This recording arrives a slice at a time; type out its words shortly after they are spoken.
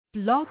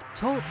Blog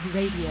Talk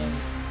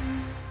Radio.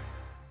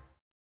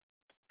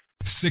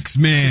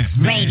 Six-Man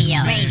Radio.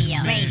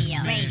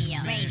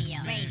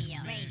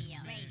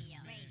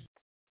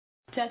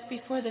 Just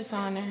before this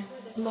honor,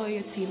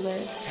 loyalty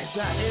lives. As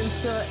I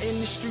enter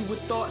industry with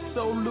thoughts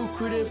so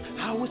lucrative,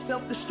 I was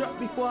self-destruct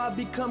before I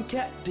become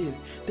captive.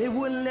 They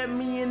wouldn't let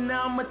me in,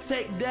 now I'ma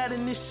take that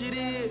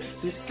initiative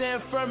to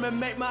stand firm and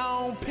make my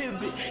own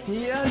pivot.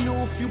 Yeah, I knew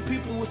a few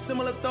people with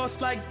similar thoughts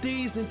like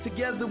these, and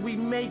together we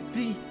make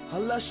the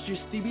illustrious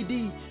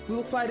CBD.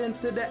 We'll fight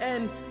until the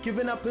end.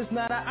 Giving up is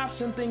not an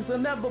option. Things will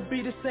never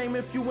be the same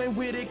if you ain't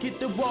with it. Get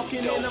to walking,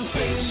 and I'm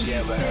saying these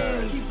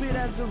things. Keep it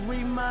as a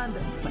reminder.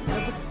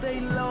 Forever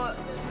stay loyal,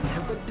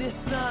 never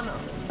dishonor.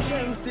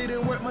 Things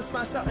didn't work, must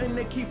find something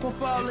to keep on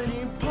falling.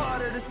 You're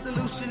part of the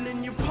solution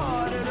and you're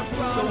part of the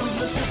problem. So we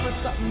looking for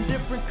something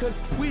different, cause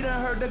we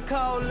done heard the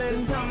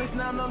calling. The time is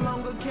now no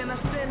longer can I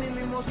stand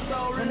anymore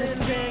stolen.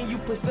 Understand you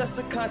possess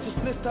a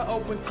consciousness to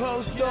open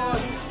closed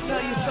doors.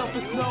 Tell yourself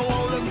it's no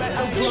holding back.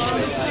 I'm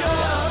promise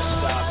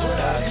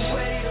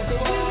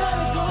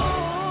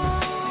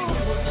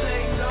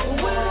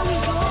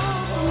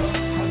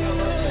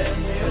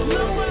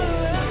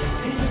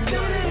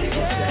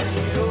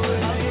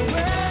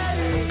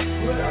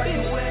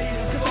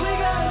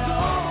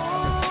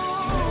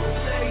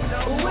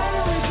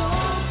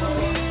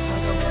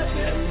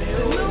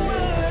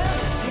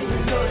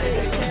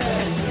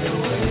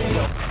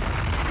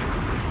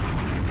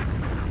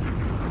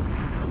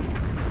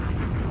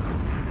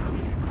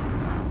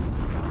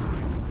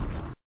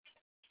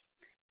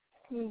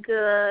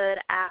Good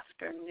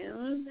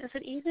afternoon. Is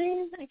it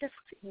evening? I guess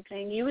it's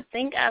evening. You would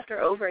think after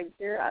over a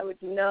year I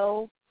would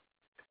know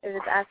if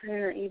it's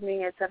afternoon or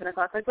evening at 7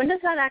 o'clock. Like, when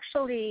does that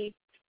actually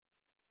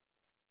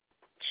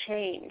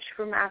change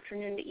from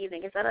afternoon to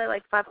evening? Is that at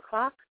like 5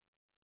 o'clock?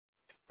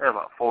 Yeah,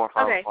 about 4 or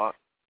 5 o'clock.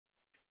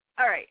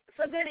 All right.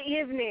 So good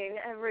evening,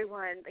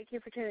 everyone. Thank you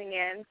for tuning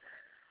in.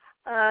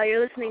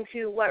 You're listening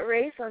to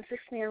WhatRace on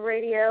 6-Man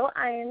Radio.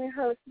 I am your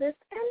hostess,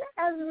 and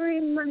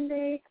every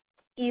Monday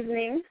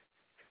evening,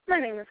 my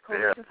name is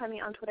Colby. You can find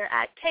me on Twitter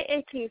at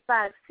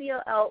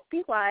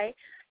KAT5COLBY.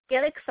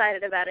 Get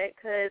excited about it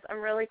because I'm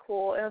really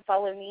cool and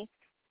follow me.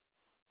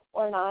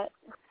 Or not.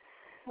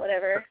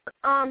 Whatever.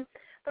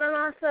 But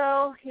I'm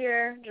also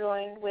here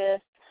joined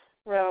with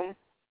Rome.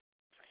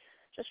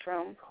 Just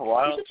Rome.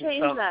 You should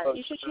change that.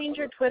 You should change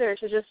your Twitter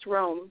to just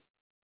Rome.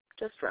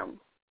 Just Rome.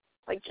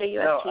 Like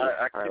JUST. No,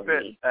 I keep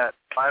it at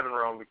 5 in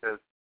Rome because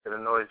it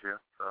annoys you,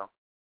 so.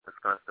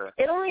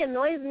 It only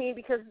annoys me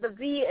because the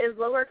V is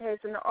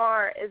lowercase and the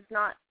R is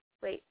not.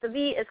 Wait, the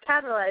V is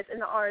capitalized and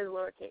the R is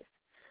lowercase.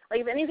 Like,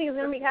 if anything is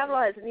going to be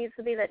capitalized, it needs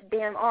to be that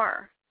damn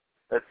R.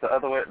 That's the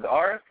other way. The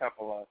R is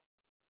capitalized.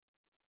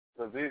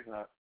 The V is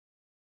not.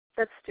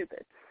 That's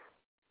stupid.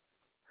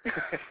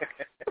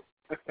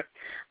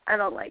 I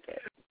don't like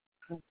it.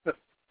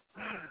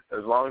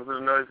 As long as it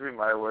annoys me,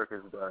 my work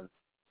is done.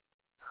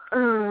 I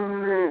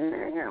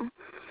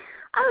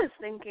was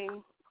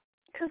thinking.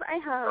 Because I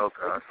have like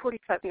a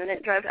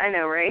 45-minute drive. I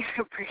know, right?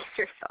 Brace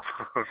yourself.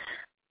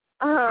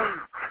 I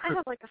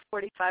have like a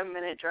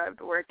 45-minute drive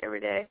to work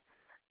every day.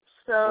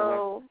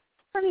 So,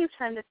 plenty of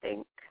time to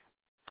think.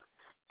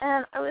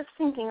 And I was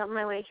thinking on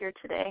my way here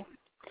today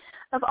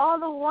of all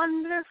the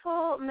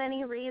wonderful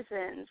many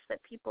reasons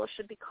that people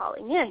should be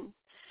calling in.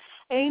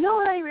 And you know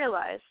what I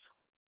realized?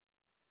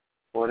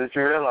 What did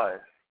you realize?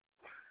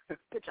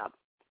 Good job.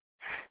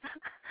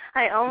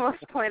 I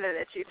almost pointed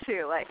at you,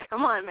 too. Like,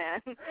 come on, man.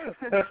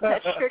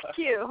 That's your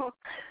cue.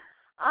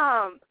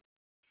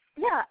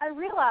 Yeah, I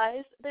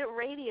realized that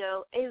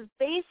radio is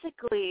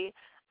basically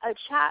a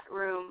chat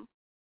room,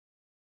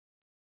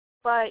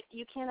 but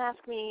you can't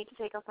ask me to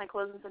take off my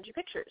clothes and send you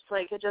pictures.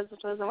 Like, it just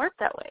doesn't work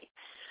that way.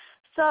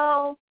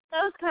 So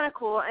that was kind of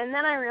cool. And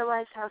then I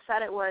realized how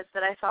sad it was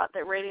that I thought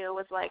that radio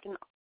was like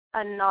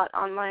a not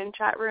online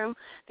chat room,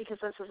 because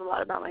this is a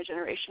lot about my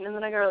generation. And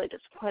then I got really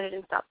disappointed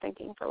and stopped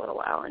thinking for a little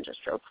while and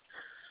just drove.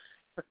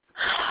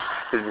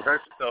 Did you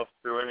hurt yourself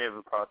through any of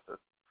the process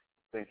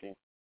thinking?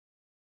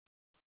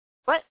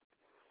 What?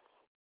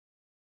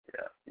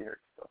 Yeah, you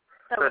hurt yourself.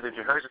 Did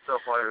you hurt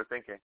yourself while you were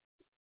thinking?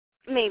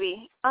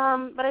 Maybe.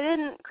 But I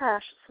didn't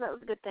crash, so that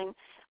was a good thing.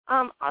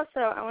 Also,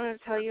 I wanted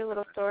to tell you a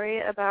little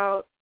story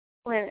about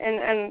when,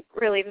 and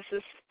really this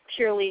is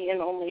purely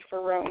and only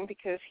for Rome,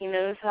 because he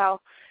knows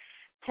how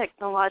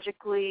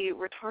technologically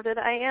retarded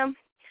I am.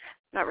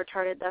 Not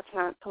retarded, that's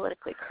not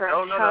politically correct.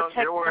 How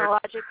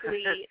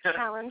technologically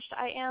challenged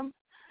I am.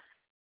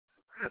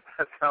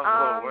 That sounds a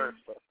little worse,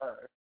 but all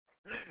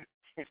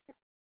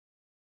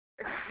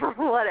right.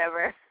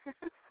 Whatever.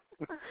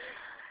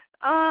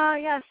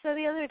 Yeah, so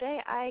the other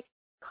day I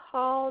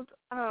called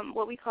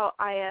what we call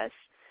IS,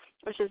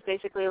 which is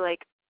basically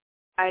like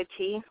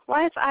IT.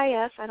 Why it's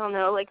IS, I don't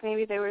know. Like,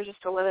 maybe they were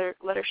just a letter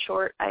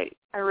short. I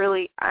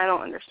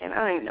don't understand. I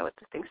don't even know what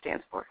this thing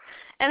stands for.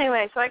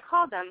 Anyway, so I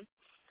called them,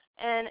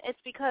 and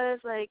it's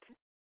because, like,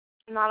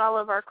 not all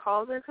of our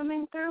calls are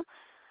coming through,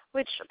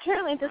 which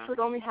apparently this was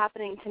only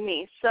happening to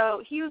me.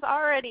 So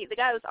the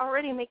guy was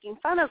already making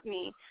fun of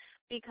me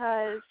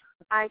because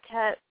I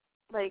kept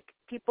like,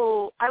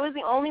 people, I was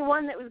the only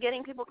one that was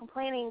getting people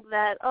complaining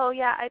that, oh,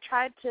 yeah, I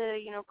tried to,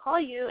 call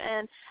you,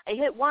 and I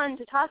hit 1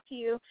 to talk to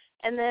you,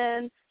 and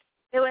then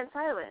it went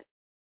silent.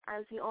 I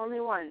was the only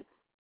one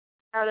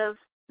out of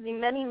the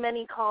many,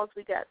 many calls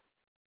we get.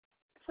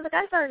 So the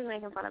guy started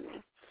making fun of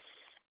me.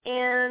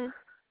 And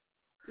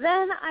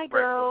then I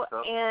go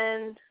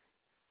and,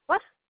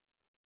 what?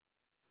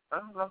 I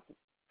don't know.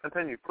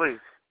 Continue, please.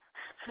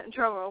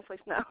 Drum roll, please,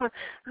 no.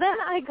 Then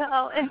I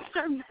go and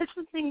start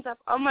messing things up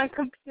on my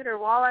computer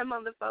while I'm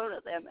on the phone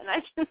with him, and I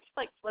just,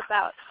 flip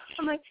out.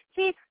 I'm like,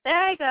 see,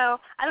 there I go.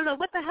 I don't know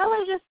what the hell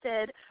I just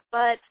did,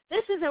 but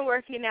this isn't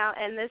working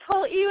out, and this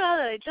whole email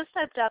that I just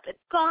typed up, it's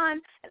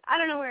gone, and I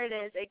don't know where it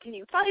is, and can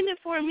you find it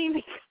for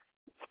me?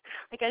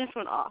 Because, I just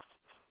went off.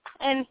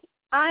 And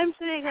I'm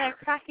sitting there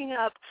cracking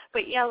up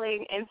but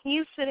yelling, and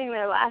he's sitting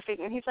there laughing,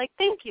 and he's like,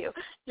 thank you.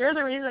 You're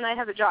the reason I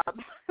have a job.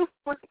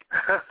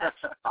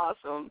 That's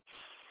awesome.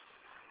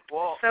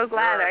 Well, so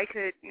glad I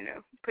could,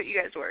 put you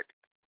guys to work.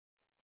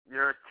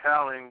 Your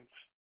challenge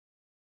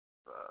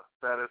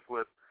status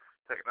with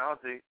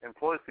technology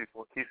employs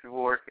people, keeps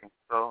people working.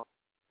 So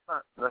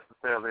it's not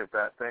necessarily a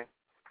bad thing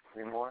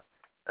anymore.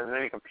 As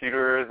many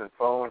computers and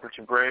phones that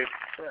you break,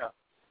 yeah,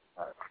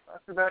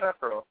 not too bad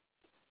after all.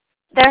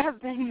 There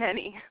have been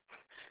many.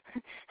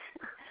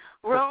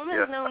 Rome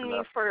has known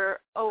me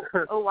for a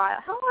while.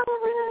 How long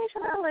have we known each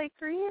other? Like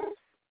 3 years?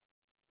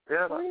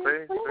 Yeah, about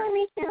 3,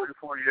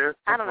 4 years.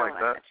 I don't know like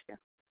when I met you.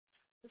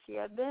 Let's see,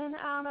 I've been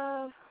out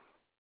of,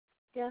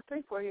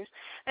 3, 4 years.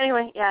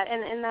 Anyway,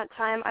 and in that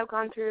time I've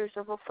gone through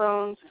several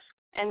phones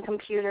and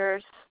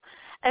computers.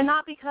 And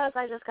not because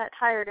I just got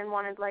tired and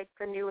wanted,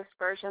 the newest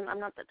version. I'm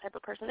not that type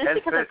of person. It's and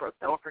because fish. I broke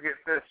them. Don't forget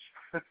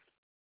fish.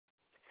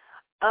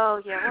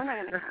 Oh, yeah, we're not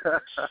going to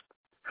count fish.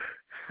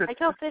 I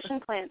kill fish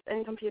and plants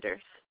and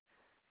computers.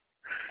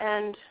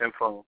 And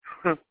phones.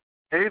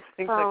 Anything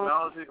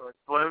technology or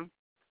slim,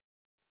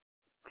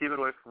 keep it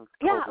away from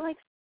yeah,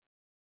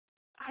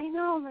 I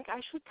know,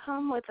 I should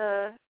come with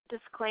a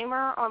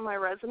disclaimer on my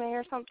resume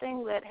or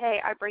something that, hey,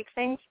 I break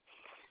things.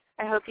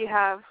 I hope you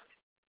have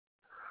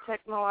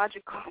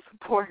technological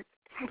support.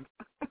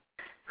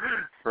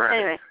 Right.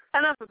 Anyway,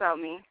 enough about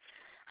me.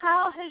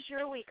 How has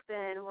your week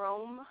been,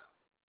 Rome?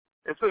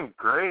 It's been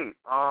great.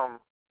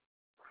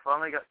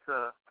 Finally got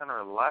to kind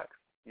of relax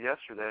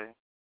yesterday.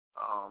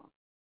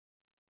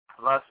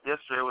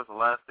 Yesterday was the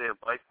last day of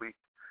bike week,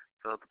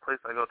 so the place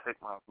I go take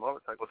my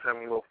motorcycle was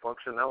having a little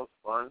function. That was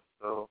fun.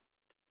 So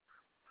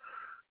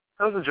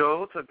that was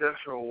enjoyable. Took the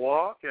extra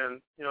walk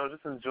and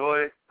just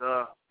enjoyed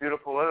the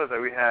beautiful weather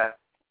that we had.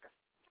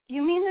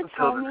 You mean to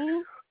tell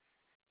me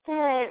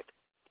that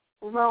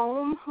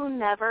Rome, who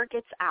never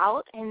gets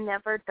out and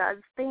never does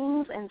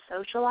things and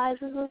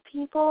socializes with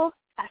people,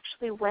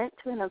 actually went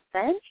to an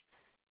event?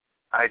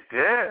 I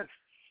did.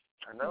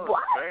 I know.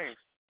 What? It's strange.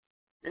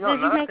 Did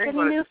you make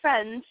any new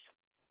friends?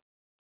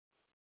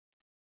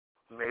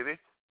 Maybe.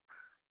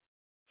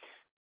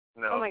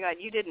 No. Oh, my God,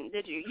 you didn't,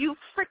 did you? You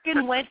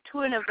freaking went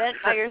to an event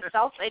by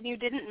yourself and you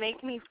didn't make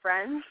any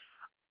friends?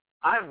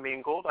 I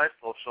mingled. I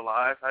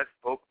socialized. I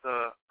spoke to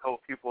a couple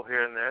people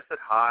here and there. I said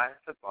hi.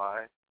 I said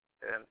bye.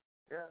 And,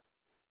 yeah.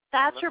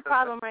 That's your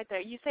problem right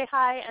there. You say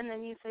hi and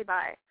then you say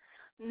bye.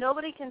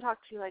 Nobody can talk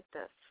to you like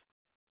this.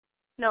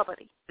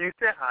 Nobody. You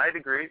say hi to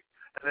greet,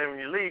 and then when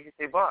you leave, you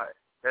say bye.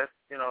 That's,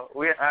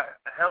 I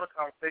held a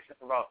conversation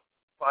for about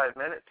 5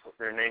 minutes, but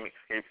their name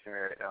escapes me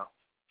right now.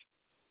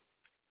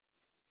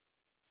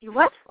 You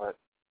what? But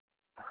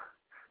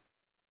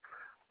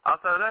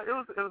outside of that, it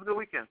was a good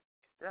weekend.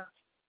 Yeah.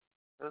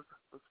 It was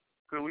a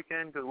good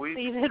weekend, good week. So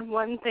you did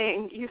one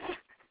thing. You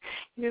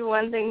did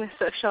one thing to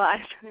socialize,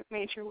 and it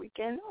made your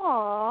weekend.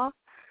 Aww.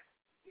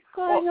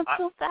 Growing up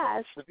so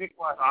fast. To be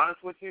quite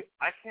honest with you,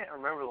 I can't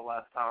remember the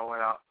last time I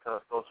went out to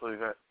a social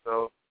event.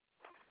 So,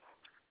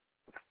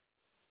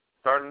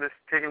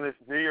 taking this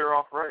New Year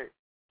off right.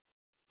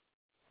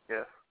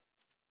 Yes.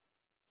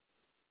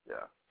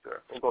 Yeah,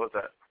 sure. We'll go with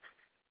that.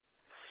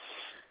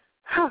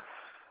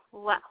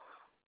 Wow.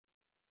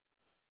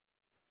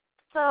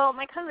 So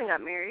my cousin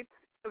got married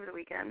over the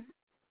weekend.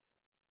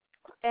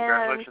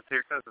 Congratulations to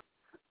your cousin.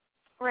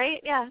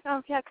 Right? Yeah.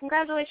 Oh, yeah.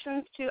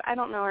 Congratulations to, I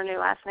don't know her new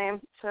last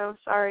name, so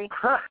sorry.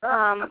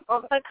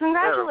 But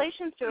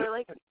congratulations to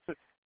her.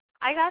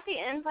 I got the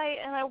invite,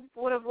 and I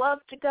would have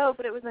loved to go,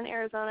 but it was in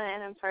Arizona,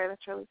 and I'm sorry,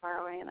 that's really far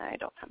away, and I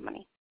don't have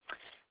money.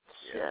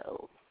 Yeah.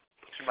 So,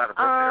 she might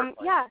have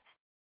yeah.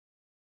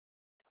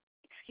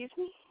 Excuse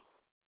me?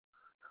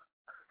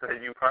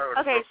 You probably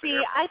okay,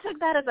 see, I took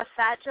that as a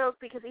fat joke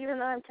because even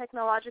though I'm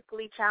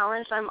technologically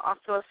challenged, I'm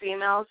also a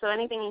female, so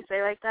anything you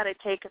say like that I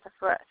take as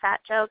a fat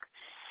joke.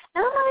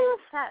 And I'm not even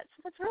fat,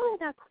 so that's really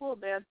not cool,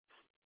 dude.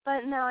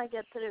 But now I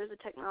get that it was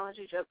a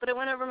technology joke, but it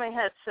went over my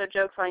head, so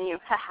joke's on you.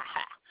 Ha ha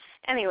ha.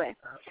 Anyway,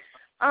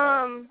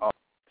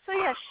 so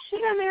yeah, she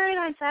got married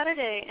on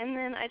Saturday, and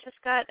then I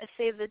just got a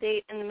save the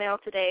date in the mail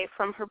today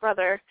from her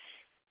brother,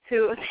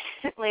 who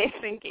apparently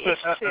is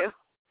engaged to.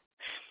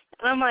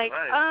 And I'm like,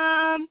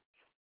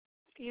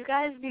 you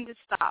guys need to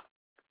stop.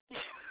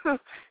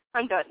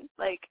 I'm done.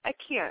 I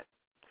can't.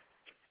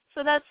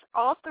 So that's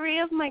all three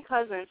of my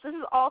cousins. This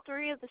is all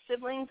three of the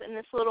siblings in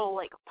this little,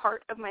 like,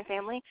 part of my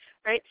family,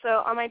 right?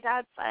 So on my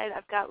dad's side,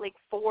 I've got, like,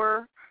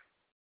 four.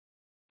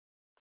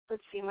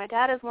 Let's see. My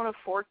dad is one of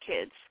four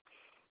kids.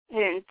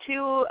 And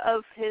two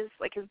of his,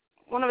 like,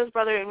 one of his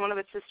brother and one of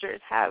his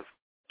sisters have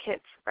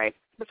kids, right,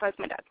 besides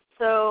my dad.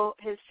 So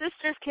his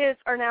sister's kids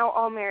are now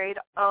all married,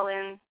 all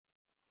in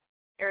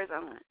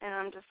Arizona. And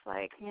I'm just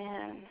like,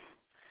 man,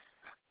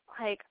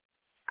 like,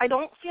 I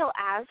don't feel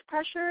as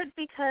pressured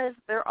because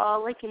they're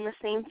all, like, in the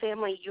same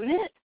family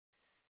unit,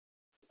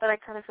 but I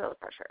kind of feel the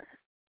pressure.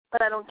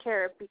 But I don't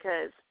care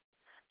because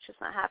it's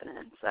just not happening,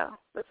 so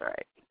that's all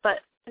right. But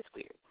it's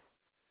weird.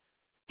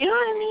 You know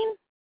what I mean?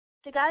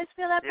 Do guys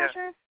feel that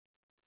pressure?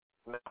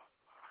 No.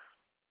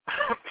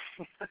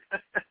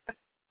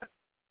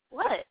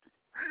 What?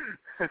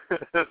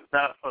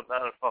 not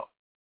at all.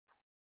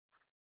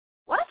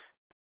 What?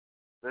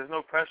 There's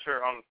no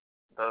pressure on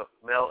the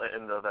male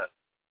end of that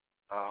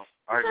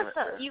argument.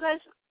 You guys,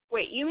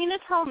 wait, you mean to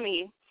tell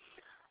me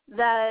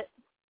that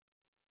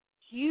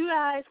you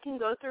guys can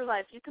go through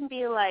life, you can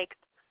be like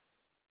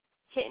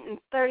hitting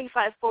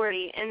 35,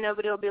 40, and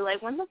nobody will be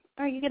like, when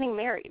are you getting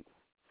married?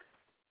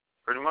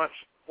 Pretty much.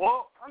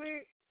 Well, I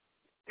mean,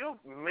 you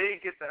may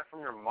get that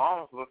from your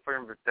mom, but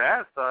from your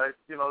dad's side,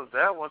 you know, his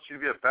dad wants you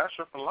to be a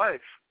bachelor for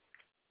life.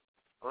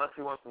 Unless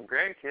he wants some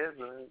grandkids,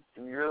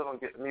 and you really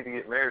don't need to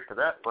get married for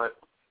that. But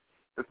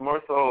it's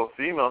more so a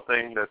female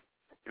thing that,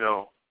 you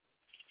know,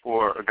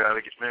 for a guy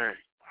to get married.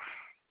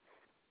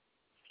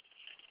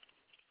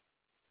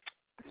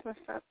 That's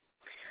messed up.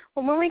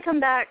 Well, when we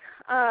come back,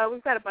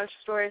 we've got a bunch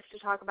of stories to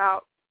talk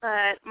about,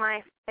 but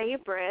my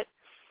favorite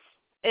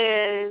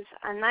is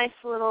a nice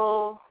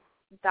little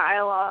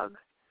dialogue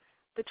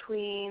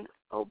between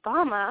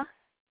Obama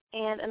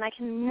and I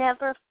can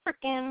never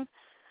frickin'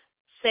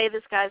 say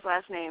this guy's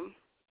last name.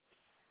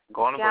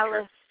 Go on and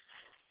butcher.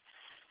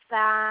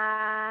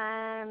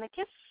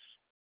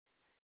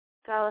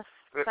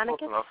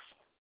 Galifianakis?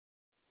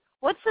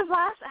 What's his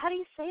last? How do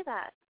you say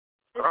that?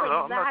 It's I don't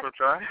know. I'm not going to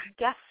try.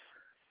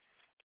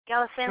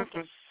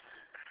 Galifianakis.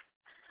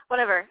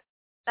 Whatever.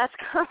 That's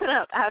coming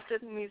up after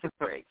the music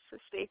break, so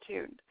stay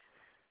tuned.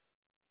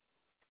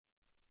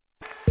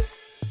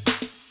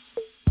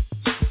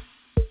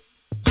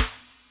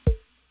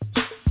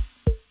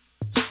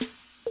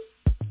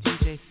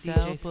 DJ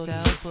Cell.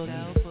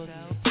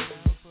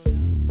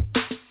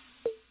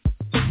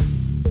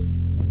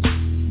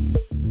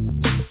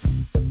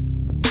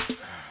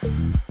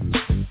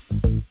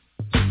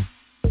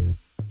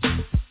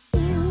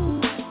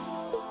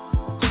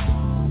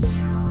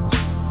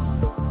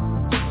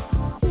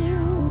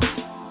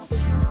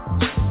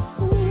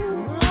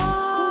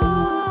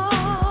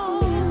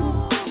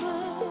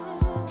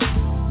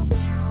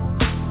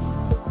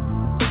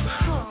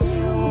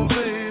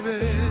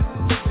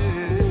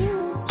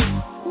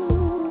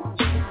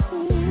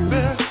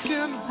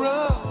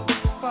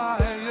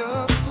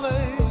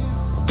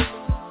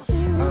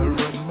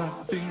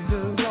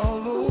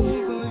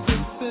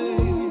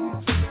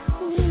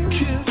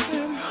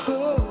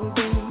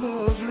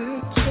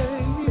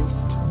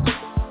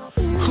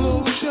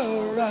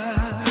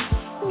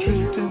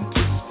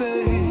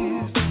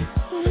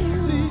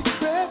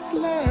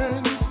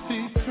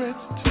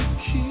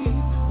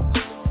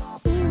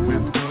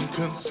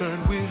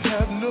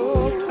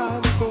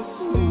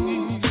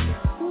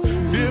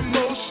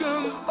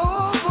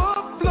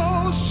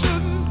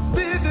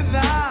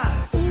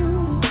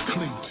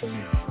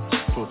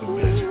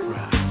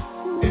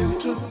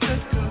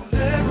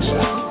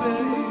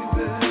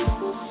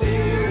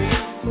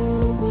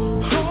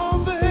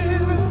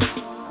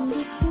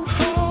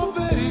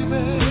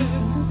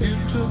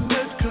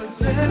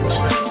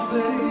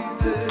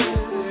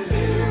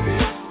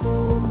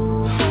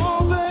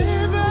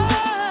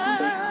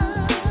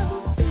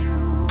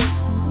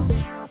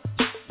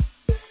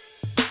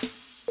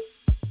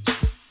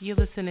 You're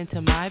listening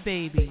to My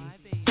Baby,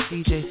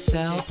 DJ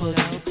Cell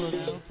Boogie.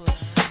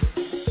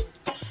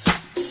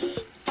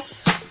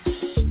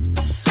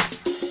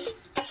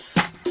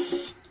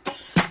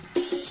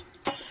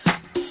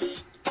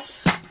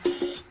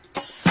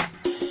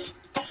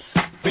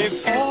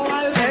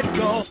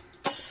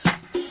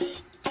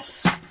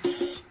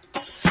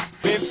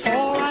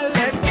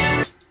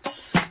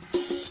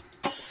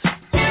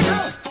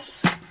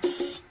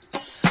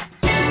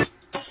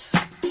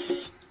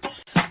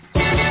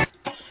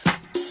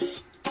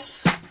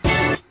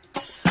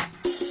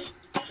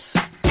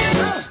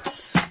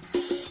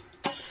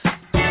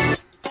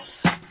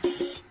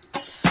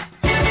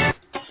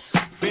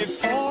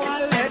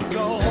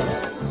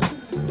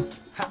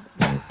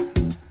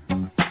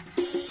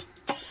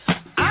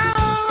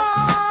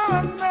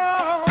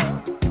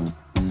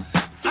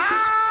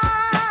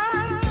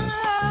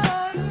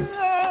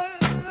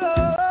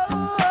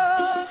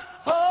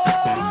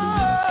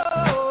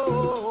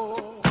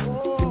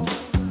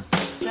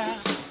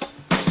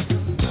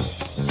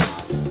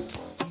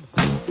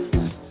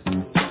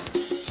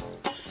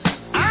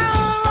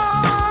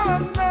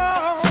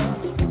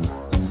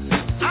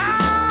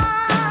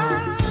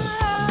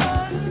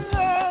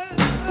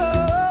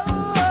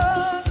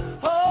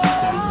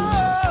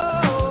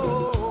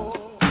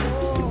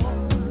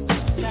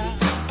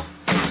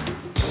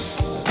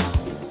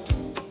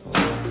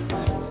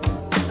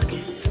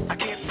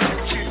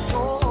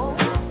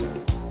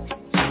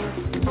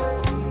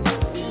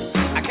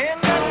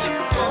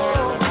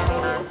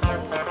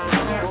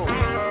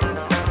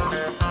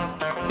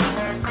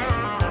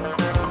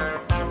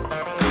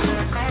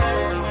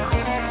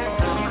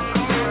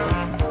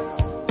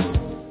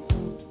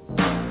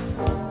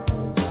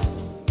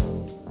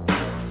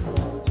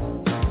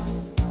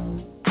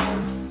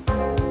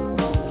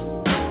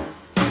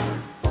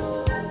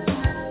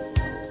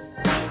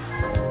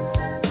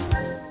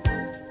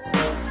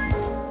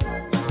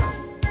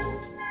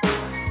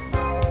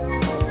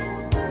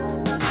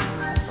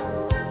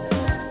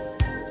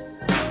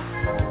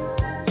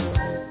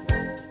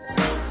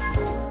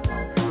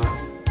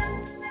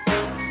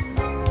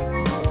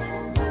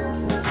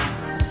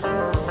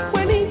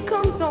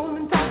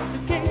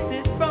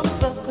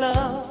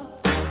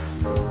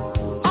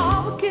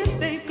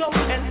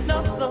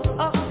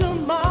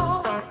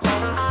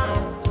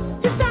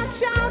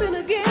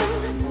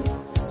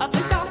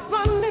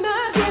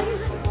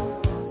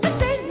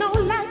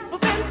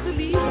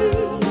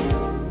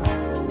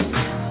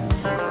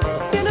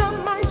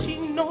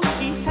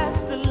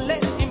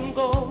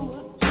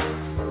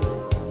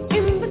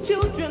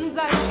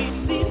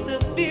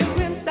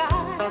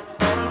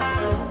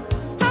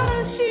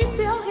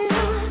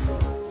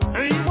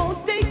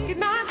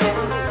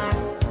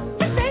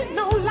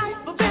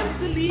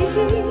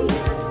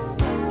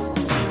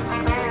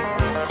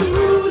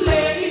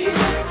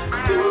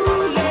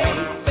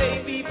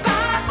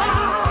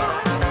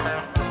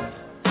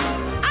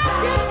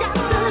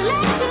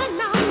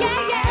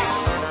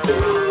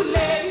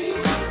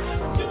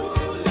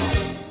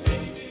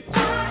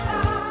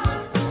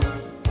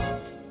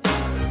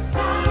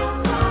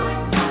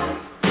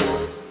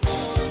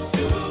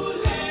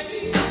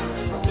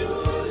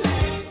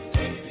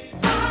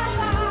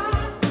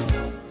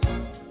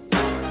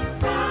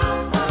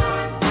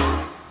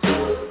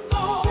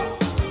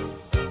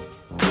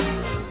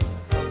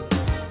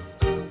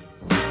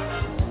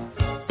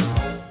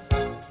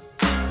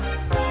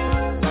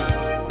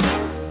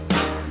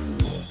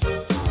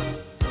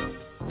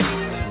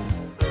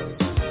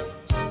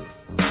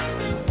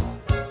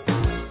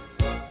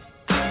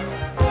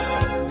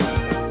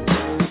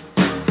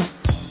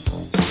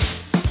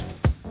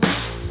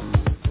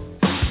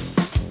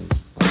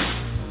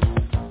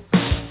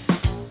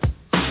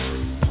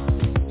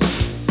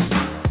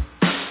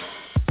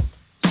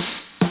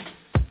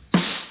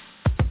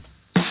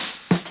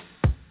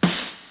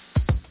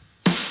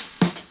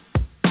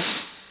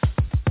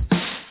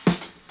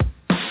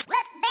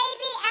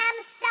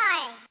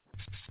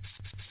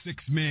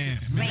 6-Man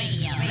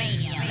Radio.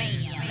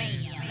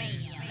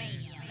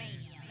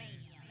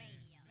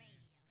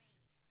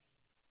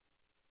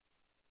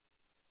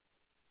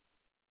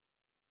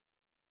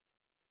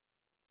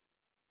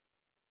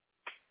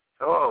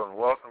 Hello and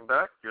welcome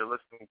back. You're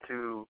listening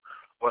to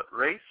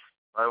WhatRace,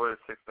 WhatRace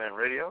 6-Man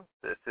Radio.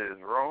 This is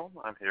Rome.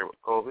 I'm here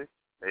with Colby,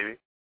 maybe.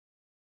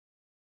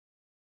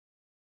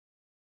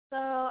 So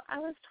I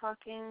was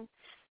talking,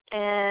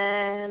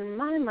 and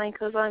my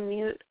mic was on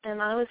mute,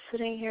 and I was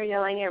sitting here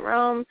yelling at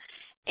Rome,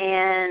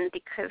 and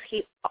because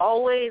he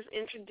always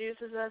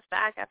introduces us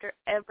back after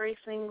every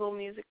single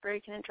music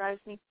break, and it drives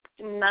me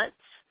nuts,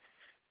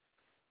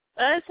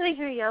 I was sitting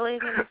here yelling,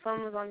 and the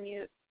phone was on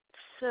mute.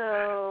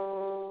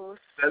 So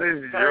that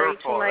is sorry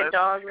your fault. to my That's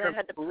dog that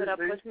had to put up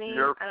with me.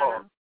 Your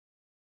fault.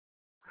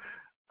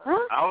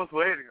 Huh? I was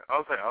waiting. I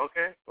was like,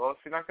 okay, well, if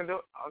she's not going to do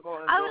it, I'll go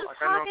and do it. I was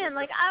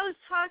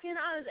talking,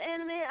 I was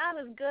animated, I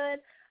was good.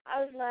 I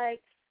was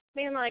like,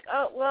 being like,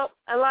 oh, well,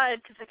 I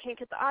lied because I can't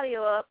get the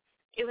audio up,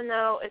 even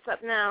though it's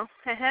up now.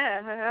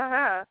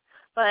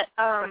 But,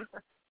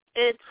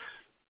 it's,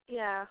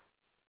 yeah.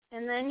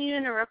 And then you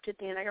interrupted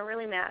me, and I got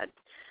really mad.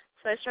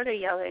 So I started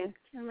yelling,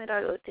 and my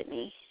dog looked at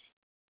me.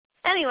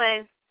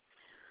 Anyway,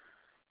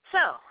 so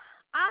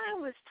I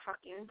was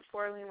talking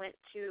before we went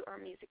to our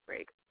music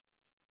break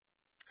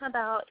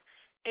about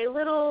a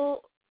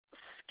little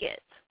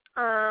skit.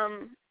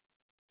 I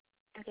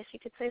guess you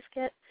could say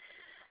skit.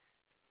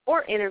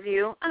 Or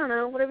interview, I don't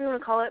know, whatever you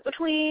want to call it,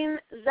 between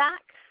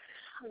Zach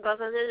and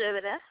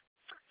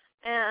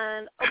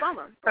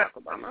Obama, Barack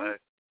Obama,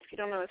 if you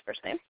don't know his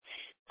first name.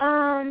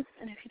 And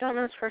if you don't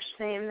know his first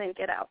name, then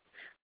get out.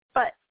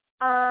 But,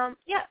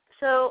 yeah,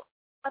 so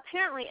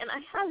apparently, and I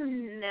have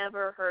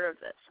never heard of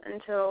this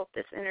until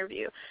this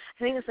interview.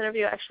 I think this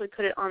interview actually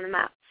put it on the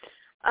map.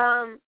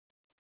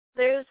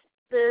 There's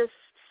this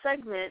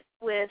segment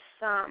with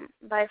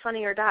by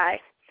Funny or Die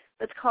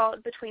that's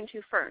called Between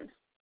Two Ferns.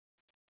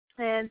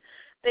 And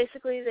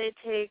basically they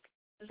take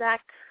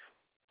Zach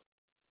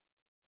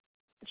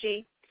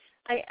G.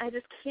 I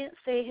just can't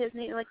say his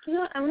name. Like, you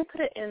know what? I'm going to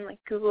put it in, like,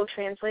 Google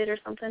Translate or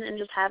something and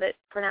just have it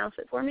pronounce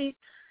it for me.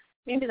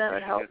 Maybe that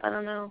would help. I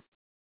don't know.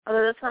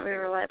 Although that's not very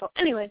reliable.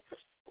 Anyway,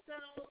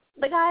 so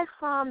the guy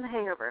from The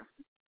Hangover,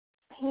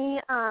 he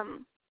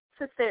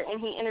sits there and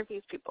he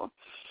interviews people.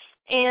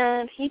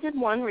 And he did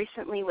one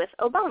recently with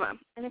Obama.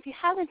 And if you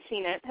haven't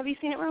seen it, have you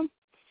seen it, Ron?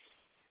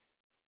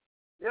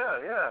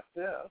 Yeah,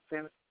 I've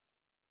seen it.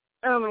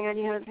 Oh, my God,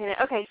 you haven't seen it.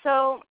 Okay,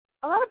 so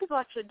a lot of people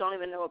actually don't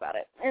even know about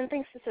it. And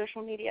thanks to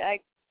social media, I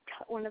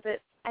cut one of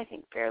it, I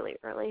think, fairly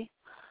early.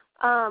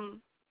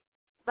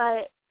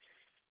 But,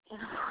 you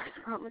know,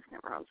 Ron was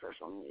never on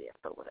social media,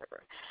 but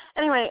whatever.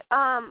 Anyway,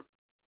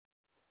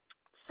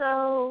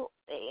 so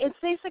it's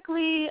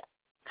basically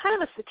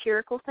kind of a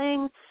satirical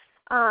thing,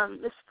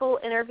 this full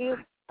interview.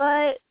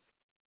 But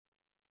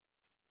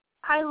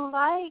I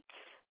like,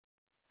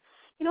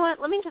 you know what,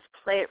 let me just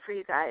play it for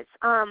you guys.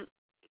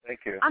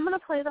 Thank you. I'm going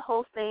to play the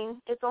whole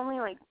thing. It's only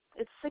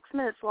it's 6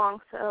 minutes long,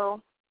 so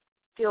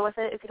deal with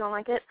it if you don't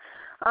like it.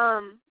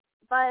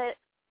 But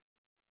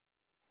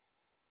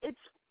it's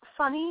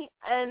funny,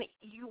 and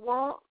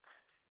you're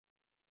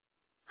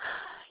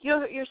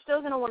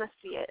still going to want to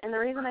see it. And the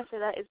reason I say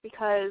that is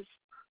because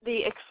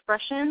the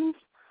expressions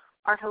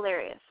are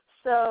hilarious.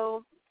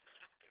 So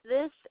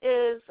this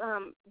is,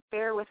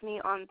 bear with me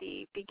on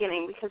the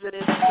beginning because it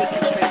is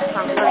taken straight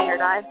from Funny or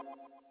Die.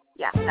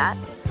 Yeah, that.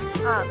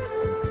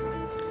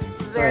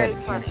 Very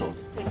funny.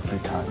 A few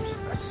times.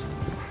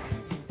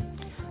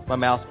 My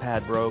mouse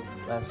pad broke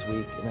last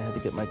week, and I had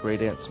to get my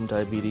great aunt some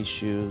diabetes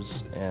shoes.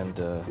 And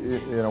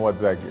you know what,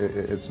 Zach?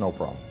 It's no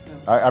problem.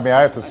 I mean,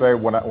 I have to say,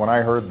 when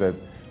I heard that,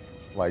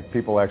 like,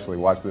 people actually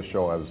watch this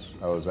show,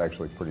 I was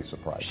actually pretty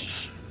surprised.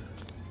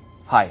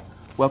 Hi,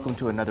 welcome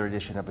to another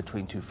edition of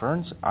Between Two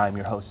Ferns. I'm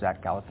your host,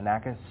 Zach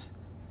Galifianakis.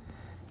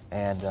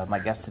 and my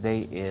guest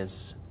today is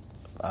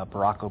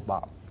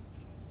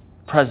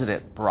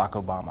President Barack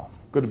Obama.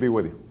 Good to be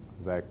with you,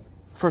 Zach.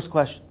 First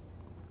question.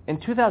 In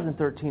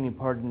 2013, you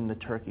pardoned the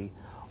turkey.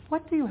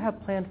 What do you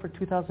have planned for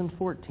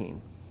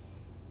 2014?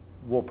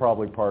 We'll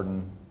probably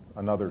pardon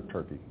another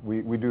turkey.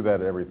 We do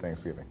that every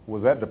Thanksgiving.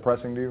 Was that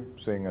depressing to you,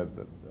 seeing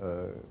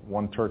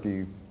one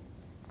turkey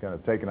kind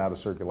of taken out of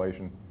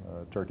circulation,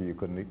 a turkey you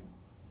couldn't eat?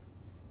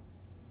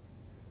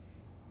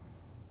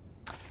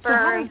 So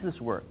how does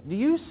this work? Do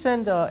you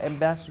send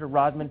Ambassador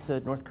Rodman to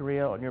North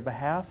Korea on your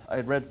behalf? I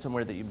had read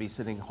somewhere that you'd be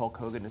sending Hulk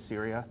Hogan to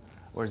Syria,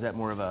 or is that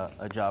more of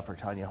a job for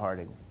Tanya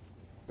Harding?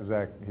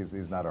 Zach,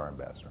 he's not our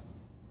ambassador.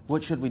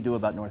 What should we do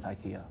about North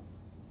IKEA?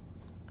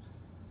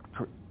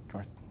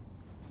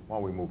 Why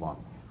don't we move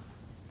on?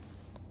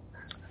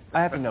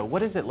 I have to know,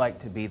 what is it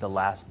like to be the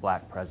last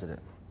black president?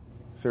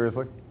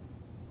 Seriously?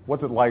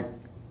 What's it like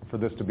for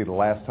this to be the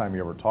last time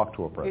you ever talked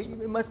to a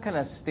president? It must kind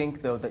of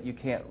stink, though, that you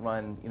can't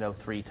run,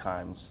 3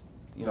 times.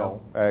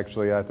 No,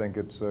 actually, I think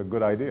it's a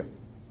good idea.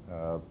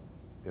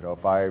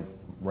 If I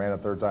ran a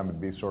third time,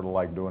 it'd be sort of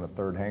like doing a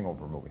third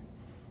Hangover movie.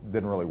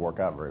 Didn't really work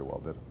out very well,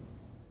 did it?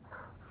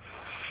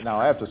 Now,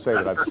 I have to say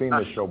that I've seen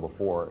this show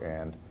before,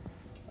 and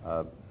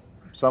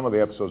some of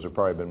the episodes have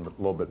probably been a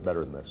little bit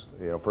better than this.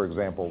 For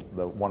example,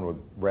 the one with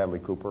Bradley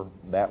Cooper,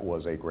 that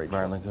was a great show.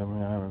 Bradley Cooper,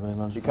 yeah, everybody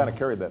loves He kind of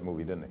carried that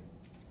movie, didn't he?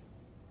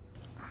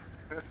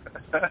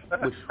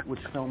 Which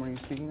film are you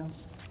speaking of?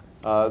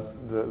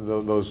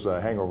 Those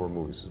Hangover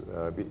movies.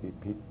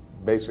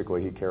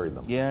 Basically, he carried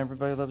them. Yeah,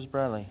 everybody loves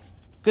Bradley.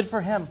 Good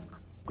for him.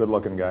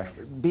 Good-looking guy.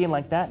 Being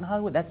like that in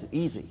Hollywood, that's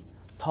easy.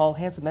 Tall,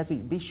 handsome, that's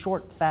easy. Be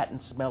short, fat, and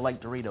smell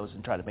like Doritos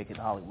and try to make it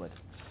in Hollywood.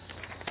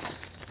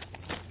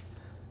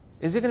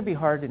 Is it going to be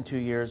hard in 2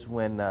 years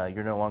when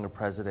you're no longer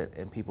president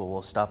and people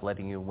will stop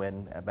letting you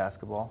win at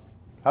basketball?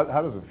 How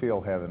does it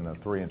feel having a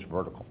 3-inch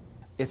vertical?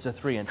 It's a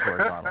 3-inch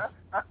horizontal.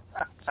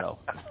 So,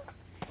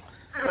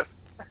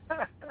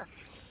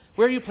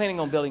 where are you planning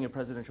on building a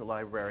presidential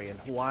library, in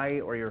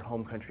Hawaii or your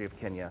home country of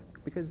Kenya?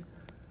 Because,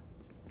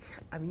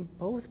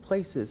 both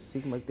places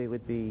seem like they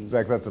would be...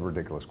 Zach, that's a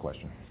ridiculous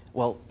question.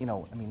 Well,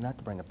 not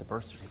to bring up the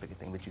birth certificate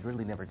thing, but you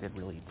really never did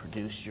really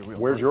produce your real...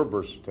 Where's your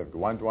birth certificate?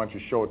 Why don't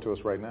you show it to us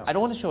right now? I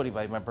don't want to show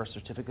anybody my birth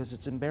certificate because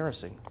it's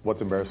embarrassing.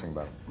 What's embarrassing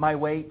about it? My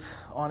weight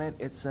on it,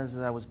 it says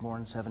that I was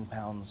born 7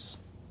 pounds,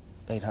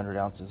 800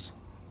 ounces.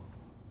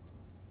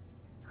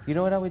 You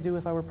know what I would do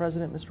if I were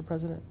president, Mr.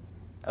 President?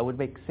 I would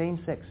make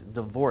same-sex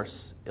divorce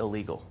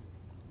illegal,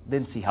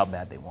 then see how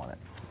bad they want it.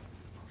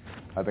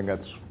 I think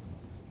that's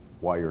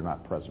why you're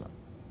not president.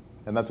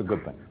 And that's a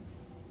good thing.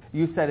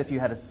 You said if you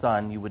had a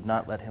son, you would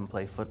not let him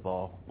play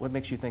football. What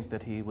makes you think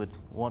that he would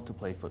want to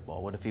play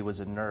football? What if he was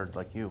a nerd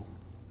like you?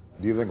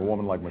 Do you think a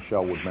woman like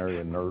Michelle would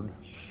marry a nerd?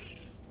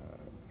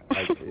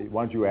 Why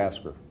don't you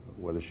ask her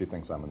whether she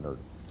thinks I'm a nerd?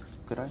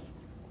 Could I?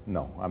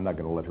 No, I'm not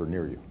going to let her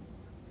near you.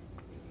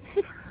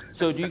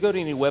 So do you go to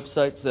any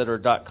websites that are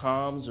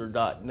 .coms or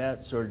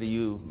 .nets, or do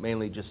you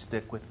mainly just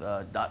stick with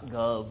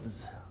 .govs?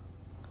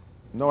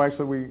 No,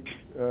 actually, we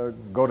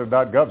go to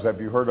 .govs.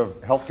 Have you heard of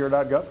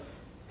healthcare.gov?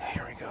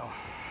 Here we go.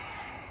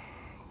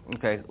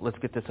 Okay, let's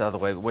get this out of the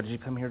way. What did you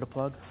come here to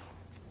plug?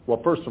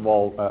 Well, first of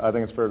all, I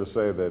think it's fair to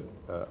say that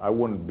I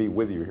wouldn't be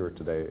with you here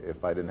today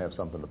if I didn't have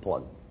something to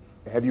plug.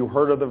 Have you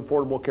heard of the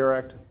Affordable Care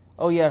Act?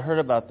 Oh, yeah, I heard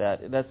about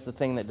that. That's the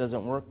thing that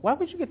doesn't work. Why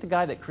would you get the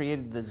guy that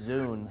created the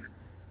Zune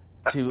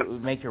to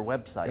make your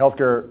website?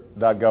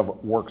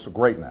 Healthcare.gov works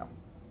great now.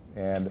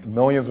 And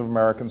millions of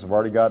Americans have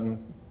already gotten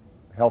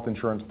health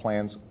insurance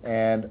plans.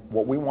 And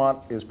what we want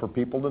is for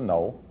people to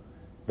know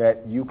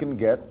that you can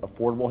get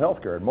affordable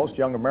health care. And most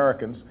young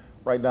Americans,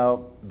 right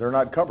now, they're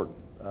not covered.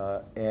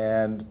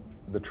 And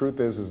the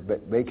truth is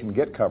that they can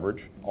get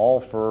coverage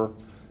all for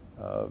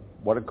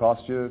what it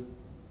costs you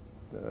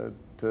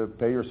to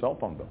pay your cell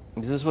phone bill.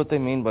 Is this what they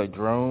mean by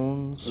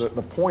drones?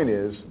 The point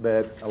is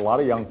that a lot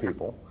of young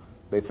people,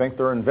 they think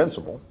they're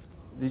invincible.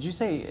 Did you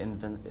say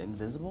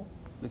invisible?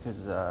 Because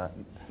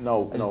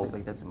no,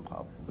 think that's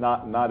impossible.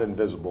 Not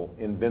invisible,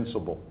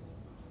 invincible.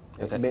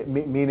 Okay.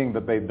 Meaning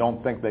that they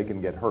don't think they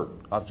can get hurt.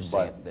 I'm just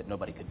saying that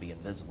nobody could be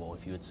invisible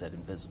if you had said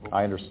invisible.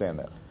 I understand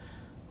that.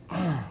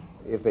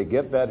 If they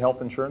get that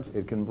health insurance,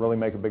 it can really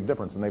make a big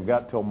difference. And they've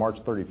got till March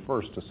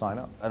 31st to sign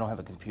up. I don't have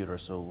a computer,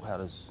 so how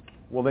does...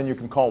 Well, then you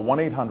can call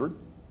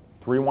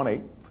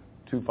 1-800-318-2596.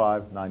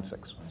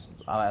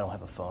 I don't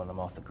have a phone. I'm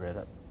off the grid.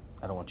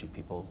 I don't want you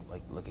people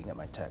looking at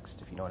my text,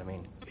 if you know what I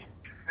mean.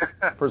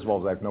 First of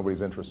all, Zach,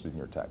 nobody's interested in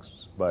your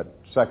texts. But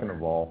second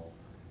of all,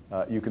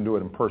 you can do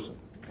it in person.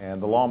 And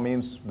the law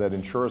means that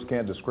insurers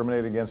can't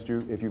discriminate against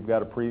you if you've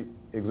got a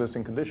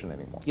pre-existing condition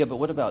anymore. Yeah, but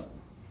what about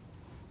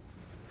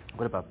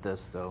this,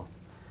 though?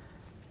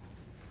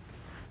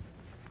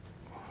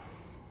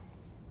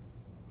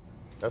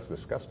 That's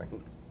disgusting.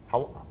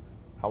 How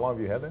long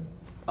have you had that?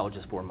 Oh,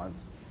 just 4 months.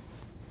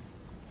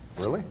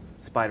 Really?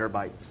 Spider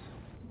bites.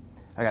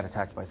 I got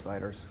attacked by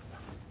spiders.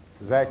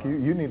 Zach,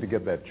 you need to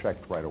get that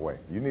checked right away.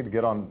 You need to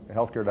get on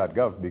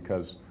healthcare.gov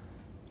because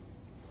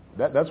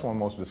that's one of the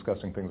most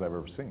disgusting things I've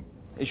ever seen.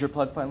 Is your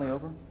plug finally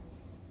over?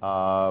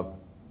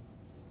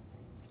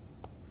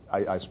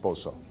 I suppose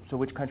so. So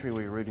which country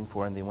were you rooting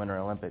for in the Winter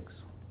Olympics?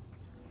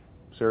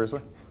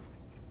 Seriously?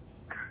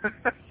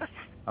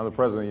 I'm the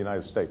President of the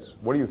United States.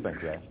 What do you think,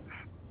 Jay?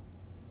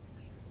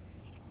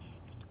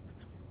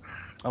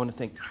 I want to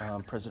thank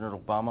President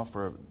Obama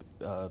for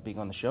being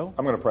on the show.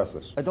 I'm going to press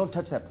this. Don't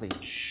touch that, please.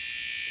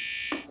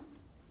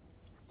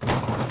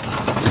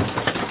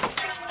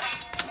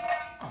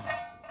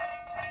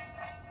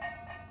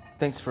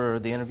 Thanks for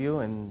the interview,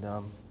 and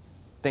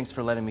thanks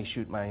for letting me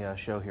shoot my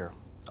show here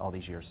all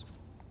these years.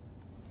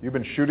 You've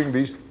been shooting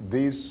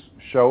these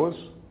shows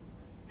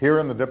here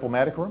in the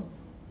diplomatic room?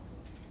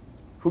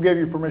 Who gave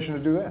you permission to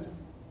do that?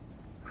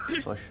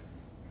 Bush.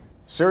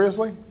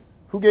 Seriously?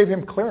 Who gave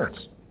him clearance?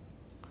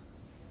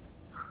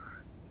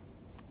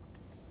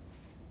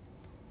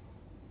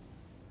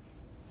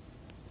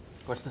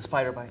 What's the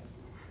spider bite?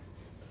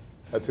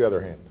 That's the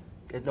other hand.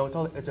 No,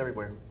 it's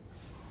everywhere.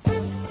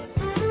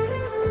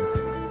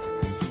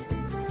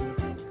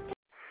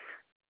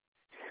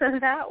 So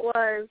that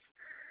was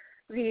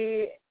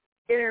the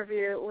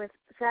interview with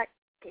Zach.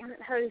 Damn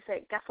it, how do you say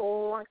it?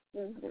 Gaffel?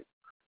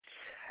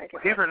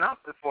 He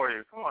pronounced it for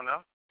you. Come on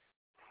now.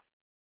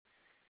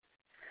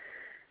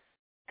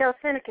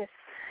 Galifianakis.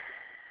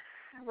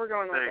 We're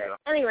going with it.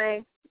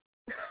 Anyway.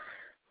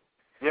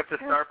 You have to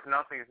start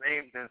pronouncing his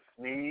name, then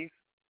sneeze,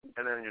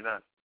 and then you're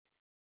done.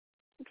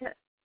 Okay.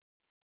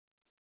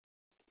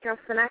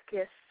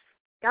 Galifianakis.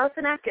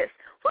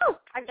 Woo!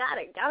 I got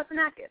it.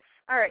 Galifianakis.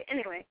 All right.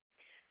 Anyway.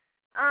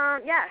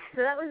 Yeah.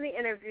 So that was the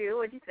interview.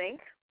 What do you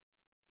think?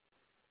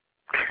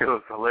 It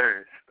was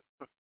hilarious.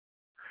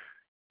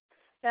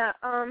 Yeah.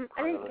 I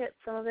didn't get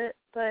some of it,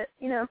 but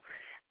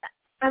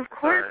of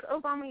course,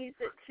 Obama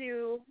used it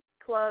to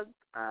plug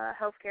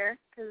healthcare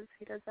because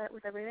he does that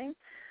with everything.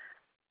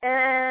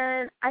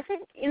 And I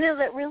think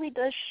that really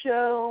does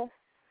show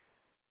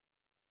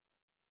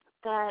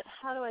that.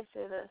 How do I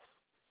say this?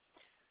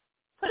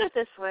 Put it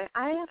this way: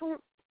 I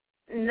don't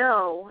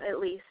know, at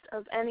least,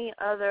 of any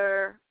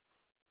other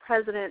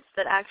presidents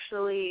that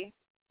actually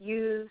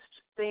used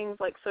things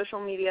like social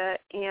media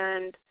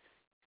and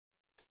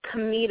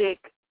comedic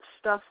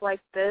stuff like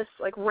this,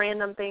 like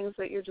random things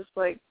that you're just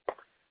like,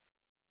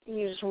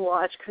 you just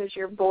watch because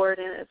you're bored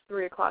and it's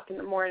 3 o'clock in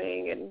the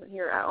morning and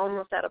you're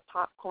almost out of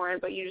popcorn,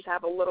 but you just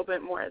have a little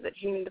bit more that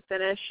you need to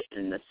finish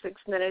in the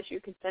 6 minutes you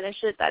can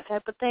finish it, that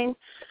type of thing.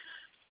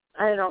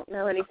 I don't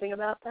know anything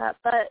about that,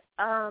 but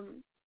Sorry,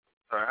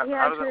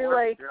 how does that work?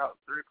 Like, you're out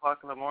 3 o'clock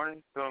in the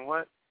morning doing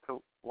what?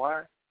 So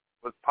why?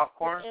 With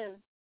popcorn?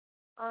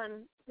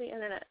 On the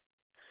internet.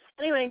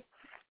 Anyway,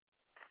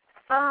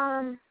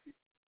 yeah,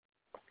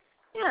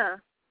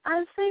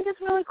 I think it's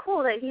really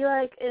cool that he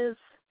is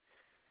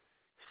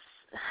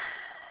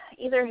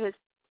either his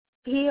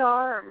PR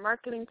or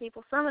marketing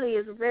people. Somebody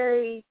is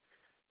very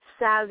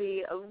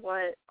savvy of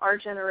what our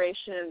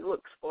generation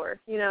looks for,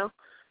 and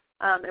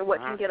what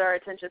can get our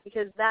attention.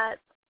 Because that,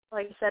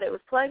 like I said, it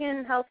was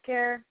plug-in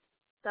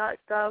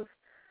healthcare.gov,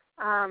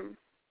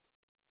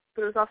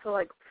 but it was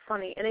also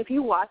funny. And if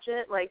you watch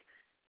it,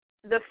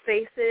 the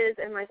faces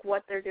and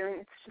what they're doing,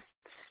 it's just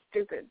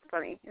stupid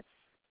funny. It's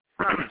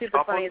not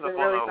stupid funny, it's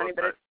really funny,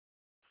 but it's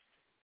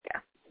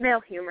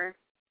male humor.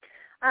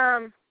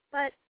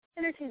 But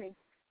entertaining.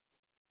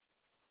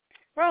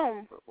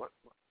 Rome. What's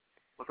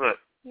that?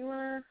 You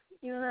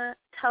wanna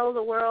tell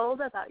the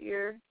world about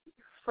your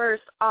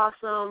first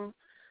awesome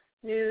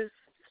news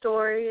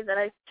story that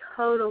I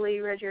totally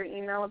read your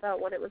email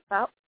about what it was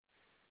about?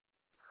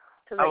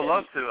 I would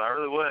love to. I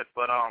really would,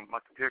 but my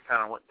computer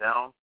kind of went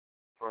down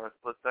for a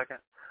split second.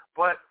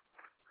 But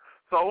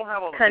so I won't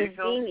have all the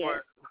details.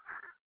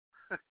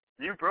 But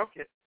you broke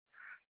it.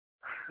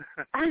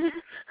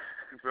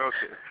 You broke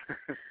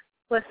it.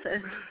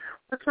 Listen,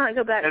 let's not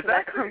go back to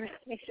that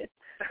conversation.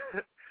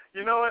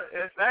 You know what?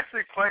 It's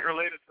actually quite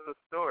related to the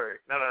story,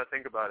 now that I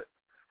think about it.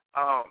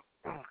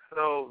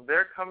 So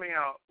they're coming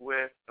out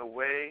with a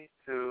way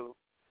to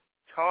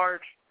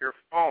charge your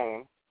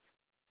phone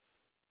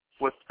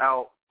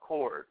without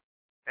cord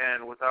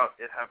and without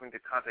it having to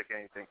contact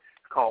anything.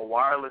 It's called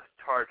wireless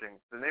charging.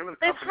 The name of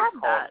the company is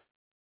called... that.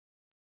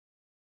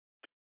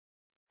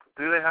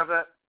 Do they have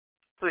that?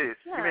 Please,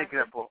 yeah. give me an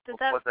example of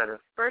what that is.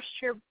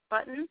 Burst your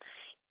button?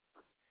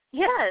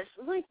 Yes,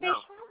 they have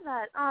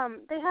that.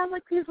 They have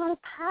these little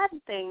pad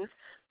things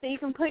that you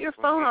can put your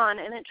phone on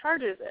and it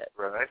charges it.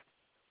 Right.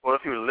 Well,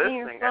 if you're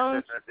listening, I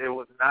said that it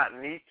would not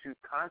need to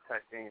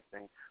contact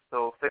anything.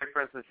 So, say,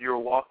 for instance, you're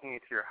walking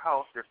into your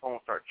house, your phone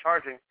will start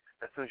charging.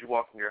 As soon as you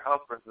walk into your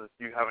house, for instance,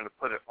 you having to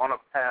put it on a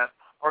pad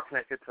or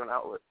connect it to an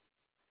outlet.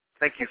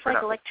 Thank you for that.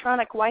 It's like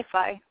electronic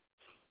Wi-Fi.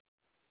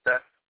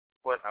 That's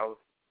what I was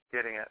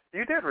getting at.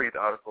 You did read the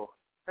article.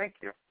 Thank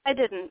you. I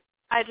didn't.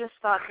 I just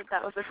thought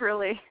that was a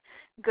really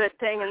good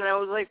thing, and then I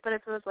was like, but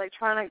if it was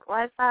electronic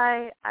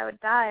Wi-Fi, I would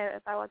die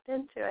if I walked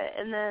into it.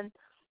 And then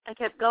I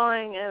kept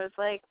going, and it was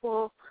like,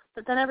 well,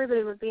 but then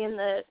everybody would be in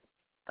the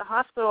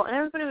hospital, and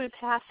everybody would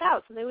pass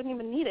out, so they wouldn't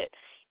even need it.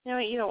 You know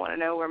what? You don't want to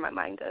know where my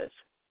mind goes.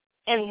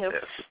 Anywho,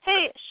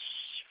 hey,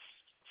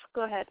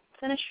 go ahead.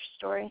 Finish your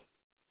story.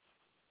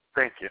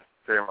 Thank you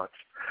very much.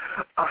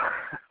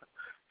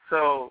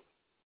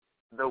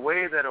 the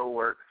way that it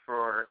works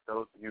for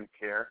those of you who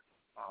care,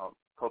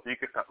 hope you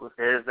could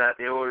is that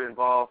it would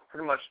involve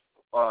pretty much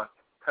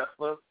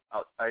Tesla's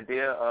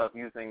idea of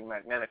using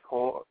magnetic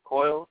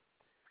coils,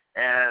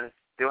 and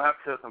they'll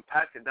have to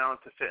compact it down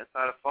to fit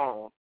inside a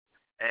phone,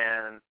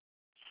 and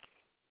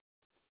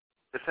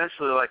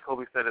essentially, like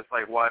Kobe said, it's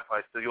like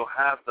Wi-Fi. So you'll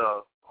have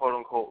the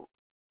quote-unquote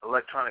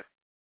electronic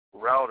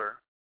router,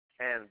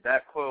 and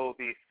that coil will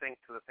be synced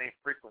to the same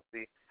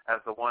frequency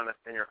as the one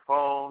that's in your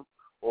phone,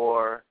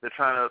 or they're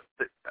trying to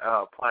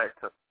apply it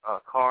to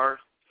cars.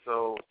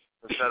 So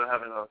instead of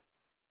having to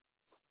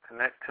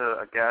connect to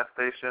a gas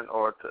station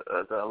or to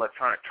the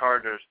electronic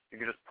chargers, you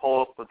can just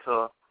pull up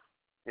until,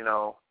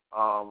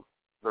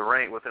 the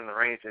range, within the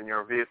range, and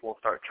your vehicle will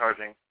start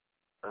charging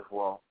as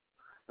well.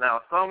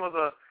 Now, some of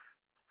the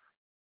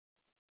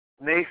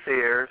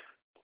naysayers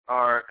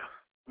are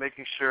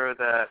making sure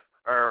that,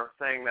 are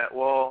saying that,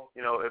 well,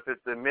 if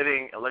it's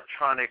emitting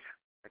electronic,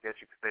 I guess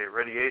you could say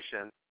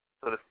radiation,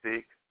 so to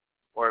speak,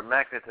 or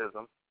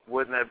magnetism,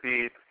 wouldn't that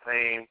be the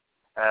same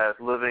as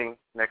living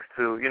next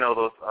to,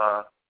 those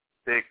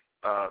big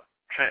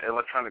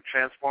electronic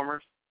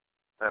transformers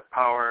that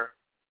power,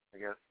 I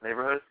guess,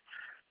 neighborhoods?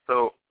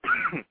 So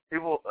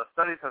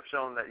studies have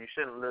shown that you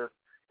shouldn't live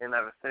in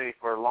that vicinity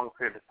for a long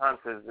period of time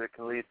because it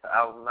can lead to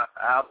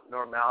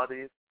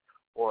abnormalities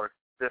or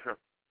different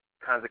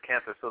kinds of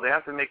cancer. So they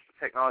have to make the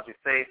technology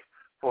safe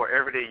for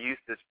everyday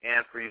usage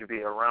and for you to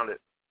be around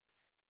it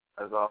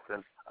as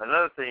often.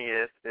 Another thing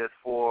is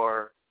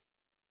for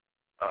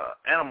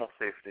animal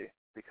safety,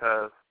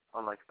 because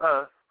unlike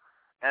us,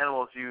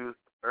 animals use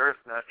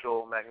Earth's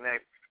natural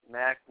magnetic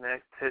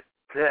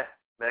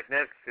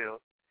field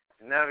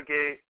to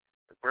navigate.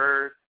 The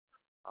birds.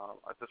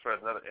 I just read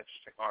another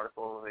interesting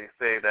article. They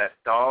say that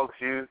dogs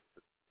use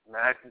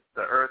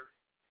the Earth's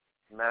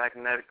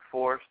magnetic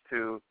force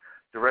to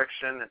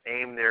direction and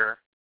aim their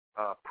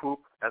poop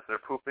as they're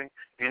pooping.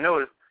 If you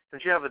notice,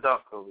 since you have a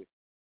dog, Kobe,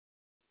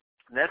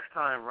 next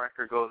time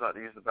Wrecker goes out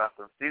to use the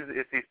bathroom, he's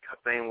the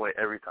same way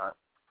every time.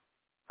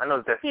 I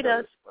know Dexter he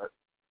does, but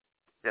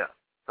yeah.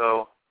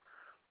 So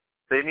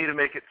they need to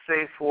make it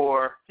safe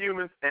for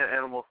humans and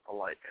animals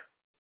alike.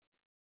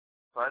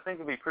 So I think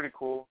it'd be pretty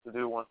cool to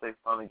do once they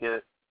finally get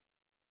it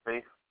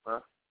safe.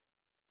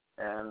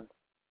 And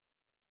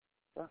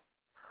yeah.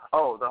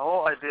 Oh, the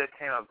whole idea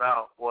came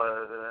about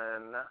was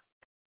when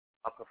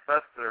a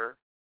professor,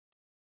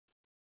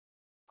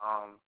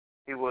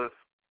 he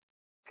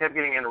kept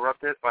getting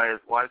interrupted by his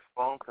wife's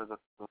phone because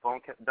the phone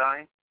kept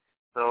dying.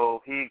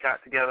 So he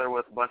got together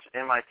with a bunch of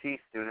MIT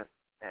students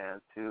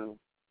and to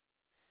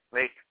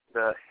make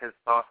his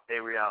thoughts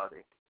a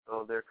reality.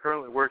 So they're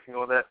currently working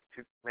on that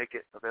to make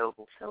it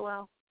available. So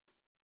well.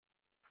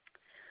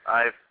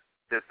 I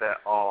did that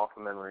all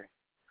from memory.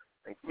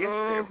 Thank you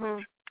very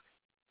much.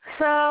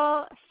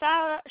 So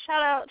shout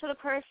out to the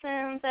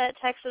person that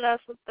texted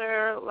us with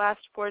their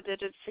last 4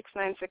 digits,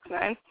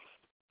 6969.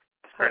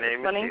 Her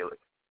name is Haley.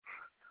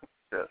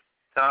 Yes.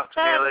 Shout out to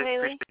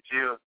Haley. Appreciate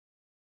you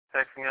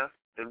texting us.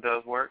 It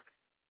does work.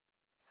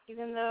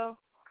 Even though,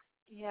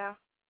 your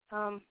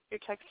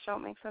texts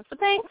don't make sense. But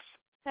thanks.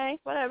 Hey,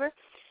 whatever.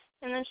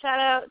 And then shout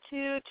out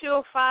to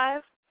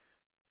 205,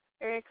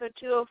 area code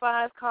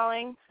 205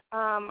 calling.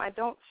 I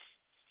don't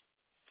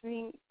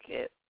think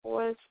it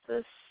was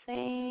the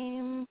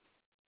same.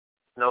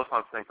 No, it's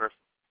not the same person.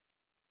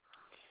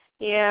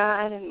 Yeah,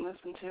 I didn't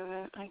listen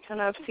to it. I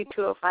kind of see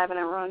 205 and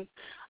I run.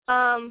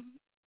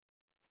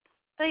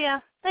 But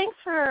yeah, thanks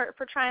for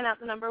trying out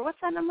the number. What's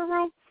that number,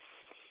 Ron?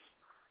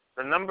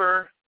 The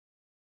number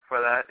for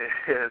that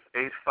is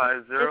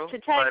 850-583-0426. It's to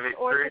text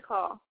or to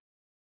call.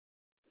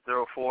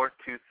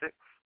 0426.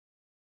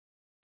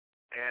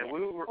 And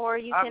or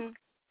you can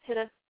hit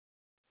us.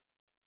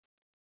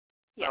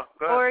 Yeah.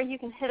 Oh, or you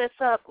can hit us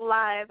up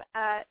live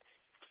at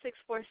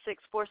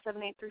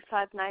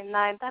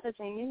 646-478-3599. That is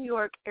a New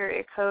York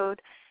area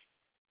code.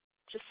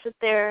 Just sit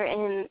there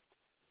and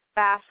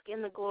bask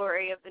in the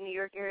glory of the New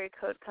York area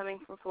code coming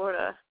from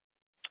Florida.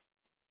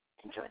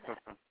 Enjoy that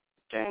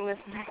during this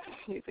next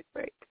music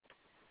break.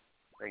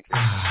 Thank you.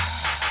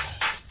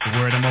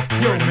 Word them up,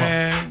 word them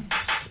up.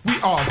 We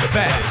are the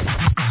best.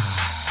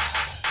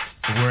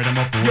 Word them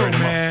up, word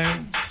them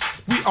up.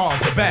 We are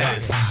the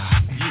best.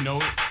 You know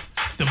it.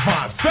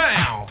 Divine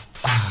sound.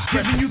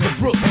 Giving you the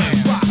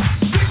Brooklyn rock.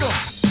 Stick 'em.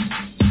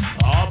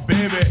 Oh,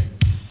 baby.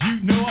 You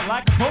know I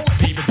like a poet,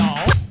 baby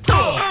doll.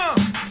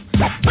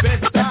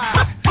 Best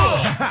style.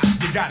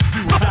 You got to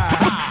do it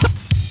high.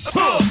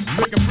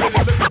 Looking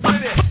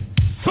pretty.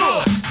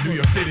 New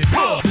York City.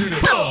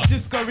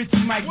 Discourage you,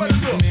 Mike Nixon,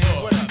 man.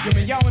 Yo,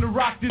 man, y'all wanna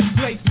rock this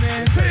place,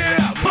 man?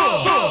 Yeah.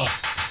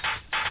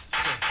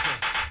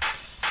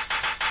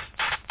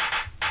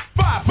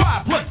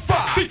 5 plus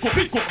 5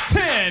 equal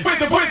 10. With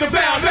the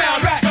down,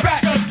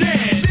 back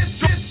again.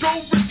 This go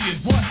Richie is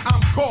what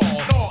I'm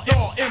called.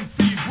 All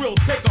MCs will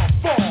take a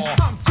fall.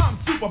 I'm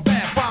super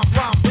bad,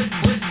 rhyme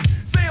written.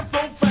 Say I'm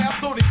so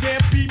fast, so they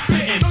can't be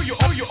bitten. Know you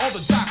all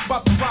the docs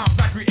about the rhymes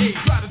I create.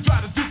 Try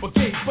to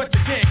duplicate, but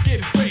you can't get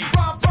it straight.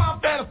 Rhyme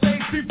that'll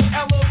save people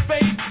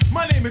elevate.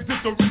 My name is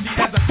Mr. Richie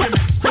as I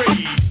demonstrate.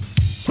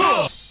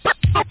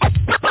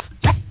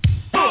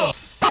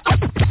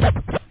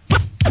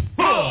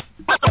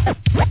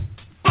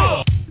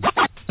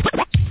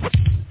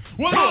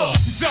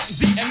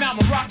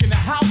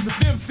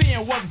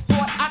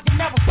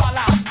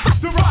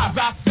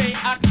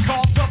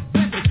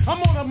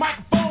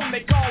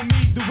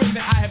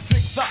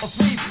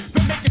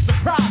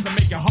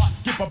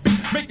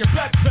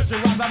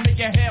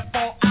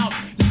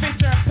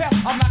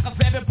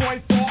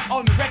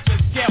 on the record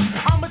scale.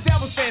 I'm a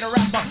devastator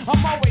rapper,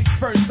 I'm always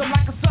first. I'm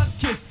like a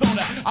sun-kissed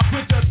soda. I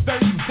quit the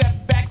thirst and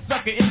step back,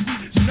 sucker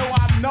MC. You know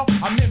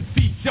I'm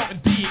MC Joe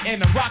D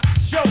and a rock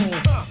show.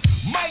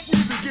 Mike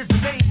Music is the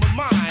name of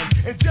mine,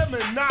 and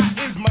Gemini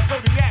is my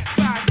zodiac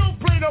sign.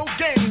 Don't play no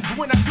games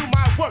when I do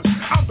my work.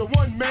 I'm the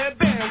one-man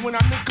band when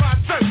I'm in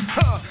concert.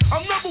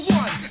 I'm number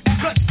one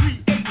at gut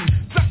creating.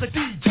 Sucker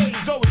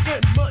DJs always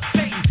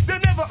imitating.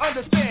 They never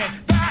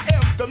understand that I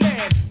am the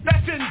man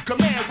that's in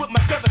command with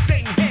my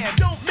devastating hand.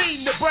 Don't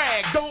mean to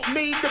brag, don't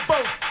mean to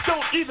boast,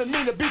 don't even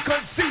mean to be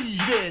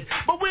conceited.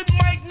 But when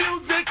Mike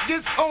Music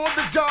gets on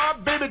the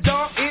job, baby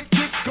dog, it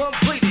gets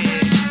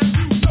completed.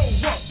 You know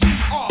what we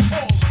are all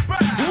about.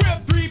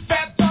 We're three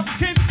fat thumbs,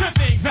 10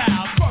 slipping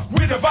valves. Cause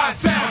we're divine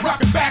sound,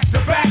 rocking back to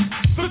back.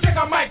 So check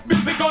out Mike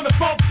Music on the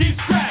funky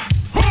scratch.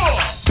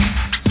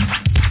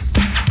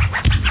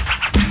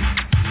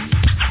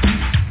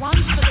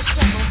 One for the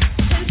treble,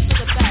 10 for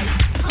the bass.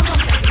 Come on,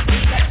 baby,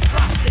 let's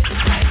rock this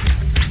place.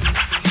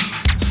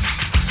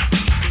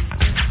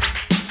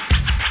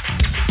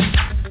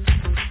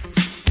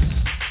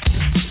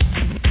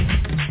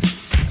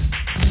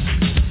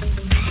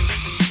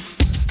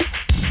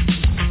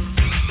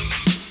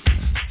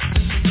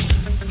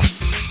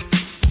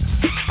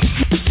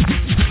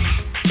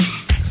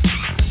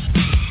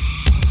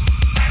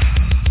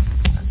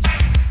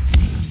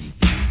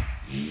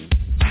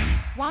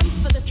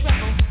 One for the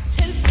treble,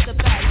 10 for the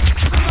bass.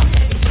 Come on,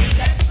 baby,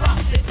 let's rock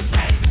this place.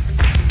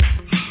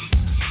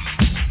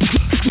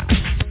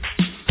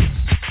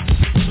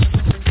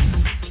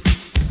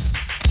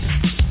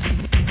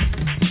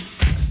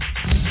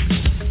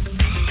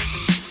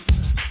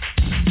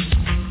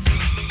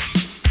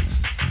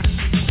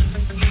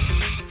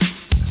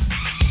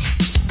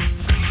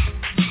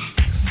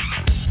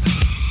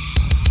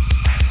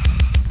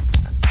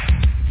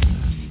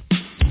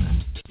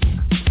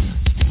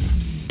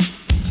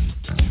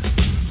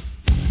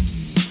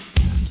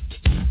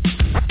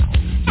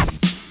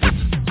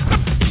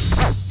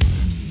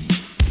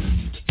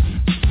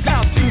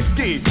 Now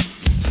T-Ski.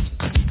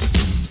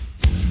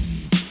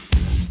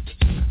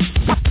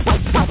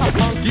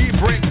 Funky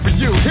break for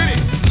you. Hit it.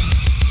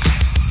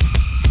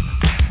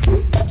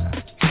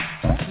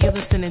 You're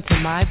listening to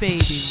my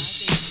baby,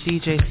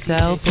 DJ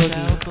Cell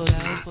Boogie.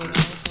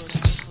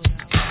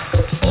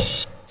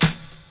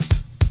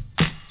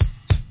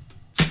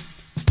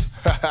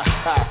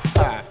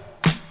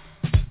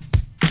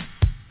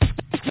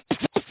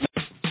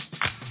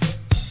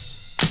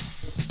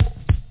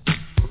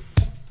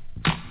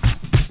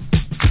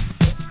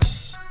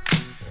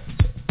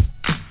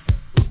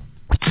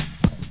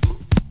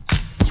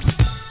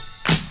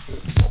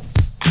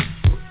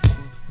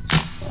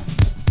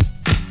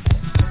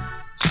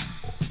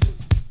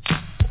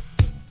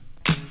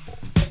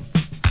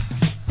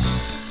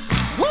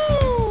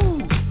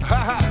 Woo!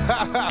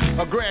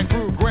 A grand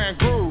groove, grand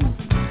groove.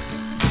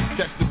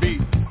 Catch the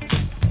beat.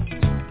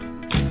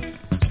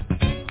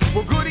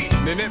 Well, good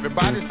evening,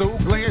 everybody. So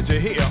glad you're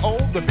here. All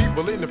the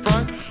people in the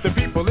front, the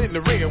people in the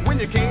rear. When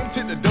you came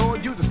to the door,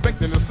 you was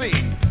expecting to see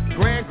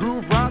grand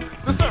groove rock,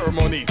 the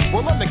ceremony.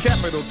 Well, I'm the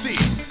capital T,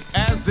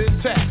 as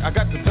intact. I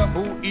got the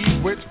double E,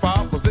 which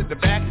follows in the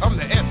back. I'm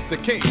the S, the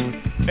K,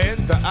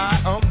 and the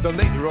I. I'm the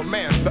lady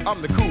romancer.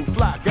 I'm the cool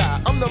fly guy.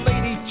 I'm the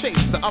lady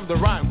chaser. I'm the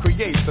rhyme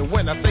creator.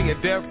 When I say a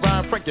deaf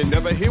rhyme, Frank, you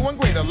never hear one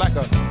greater. Like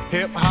a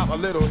hip hop, a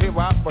little hip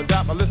hop, a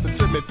dop. I listen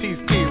to me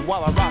T-Ski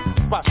while I rock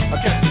the spot. I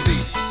catch the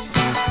beat.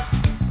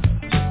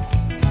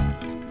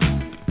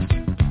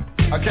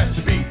 I catch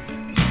the beat.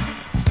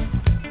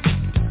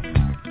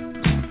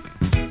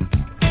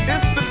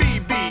 It's the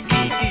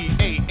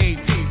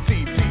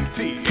B-B-E-E-A-A-T-T-T-T.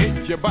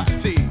 It's your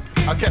body.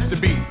 I catch the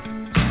beat.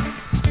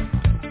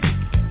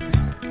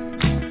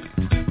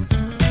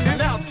 And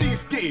now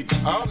T-Ski,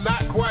 I'm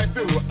not quite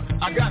through.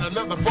 I got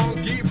another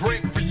funky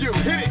break for you.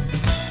 Hit it.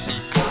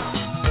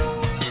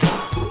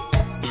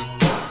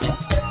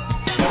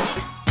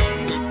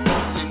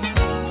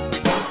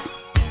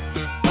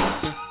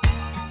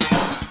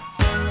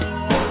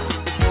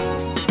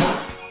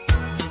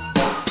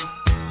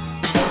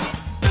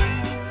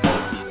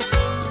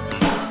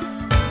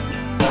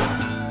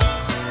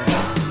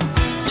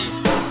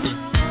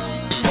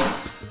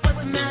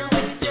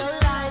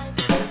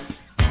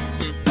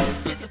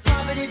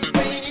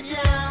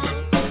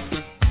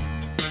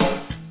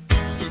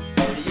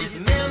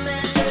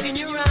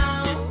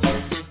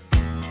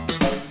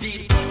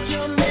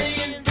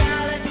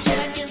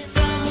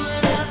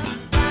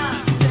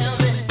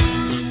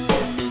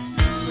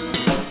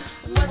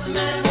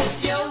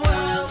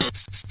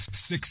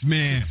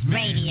 Man.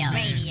 Radio.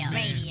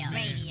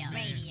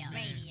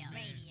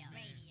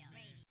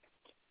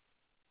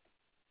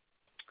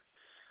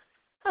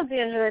 Hope you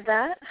enjoyed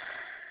that.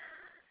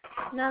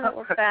 Now that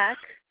we're back.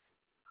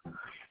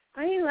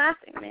 Why are you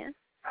laughing, man?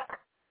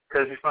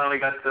 Because you finally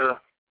got to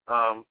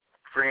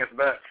bring us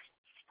back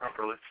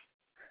properly.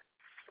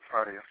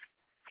 Proud of you.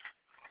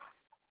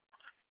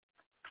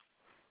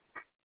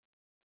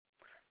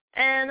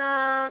 And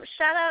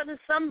shout out to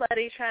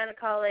somebody trying to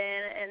call in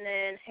and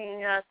then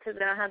hanging up because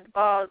they don't have the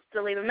balls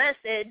to leave a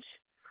message.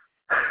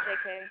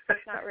 JK,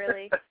 it's not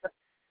really.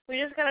 We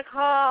just got a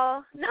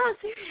call. No,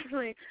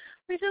 seriously.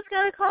 We just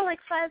got a call like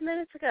 5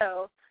 minutes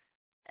ago.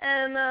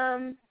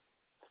 And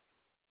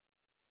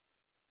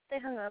they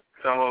hung up.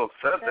 So I'm a little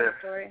upset there.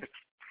 Story.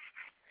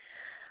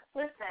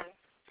 Listen,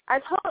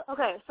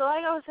 okay, so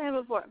like I was saying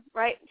before,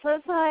 right? So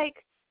it's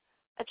like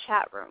a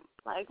chat room.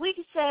 Like, we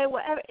can say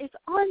whatever. It's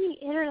on the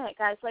internet,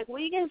 guys. Like,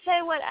 we can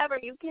say whatever.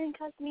 You can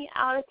cuss me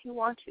out if you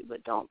want to,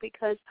 but don't,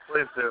 because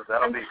please do.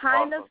 I'm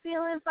kind of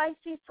feeling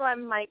feisty, so I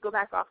might go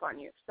back off on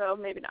you. So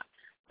maybe not.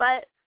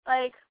 But,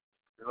 like,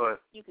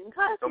 you can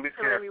cuss, you can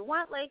say whatever you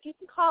want. Like, you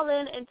can call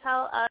in and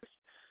tell us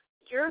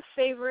your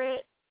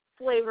favorite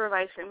flavor of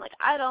ice cream. Like,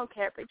 I don't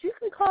care, but you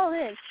can call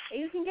in and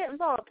you can get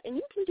involved and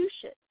you can do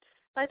shit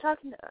by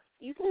talking to us.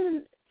 You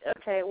can,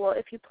 okay, well,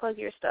 if you plug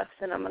your stuff,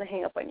 then I'm going to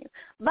hang up on you.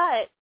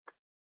 But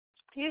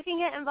you can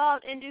get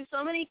involved and do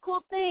so many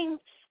cool things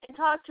and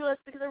talk to us,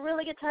 because I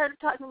really get tired of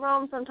talking to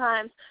Rome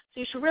sometimes. So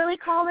you should really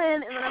call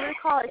in, and then I'm going to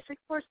call at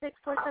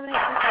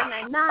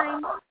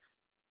 646-478-3599.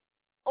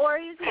 Or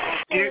you can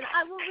text in, and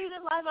I will read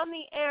it live on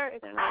the air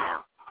even right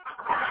now.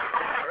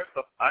 First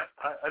off,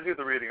 I do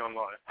the reading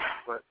online,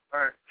 but all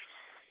right.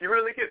 You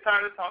really get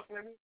tired of talking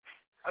to me?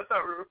 I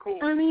thought we were cool.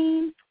 I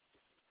mean,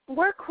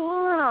 we're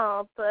cool and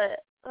all,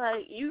 but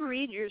like, you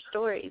read your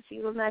stories.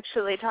 You don't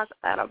actually talk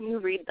about them. You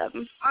read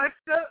them. I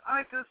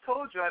just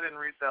told you I didn't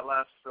read that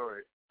last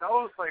story. That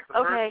was like the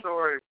first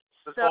story.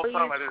 This whole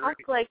time I didn't read. So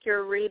you talk like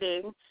you're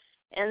reading,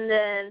 and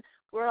then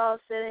we're all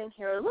sitting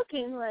here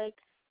looking like,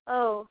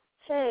 oh,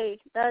 hey,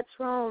 that's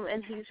Rome,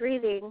 and he's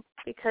reading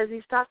because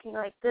he's talking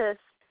like this,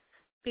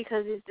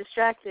 because he's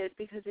distracted,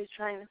 because he's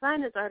trying to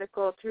find his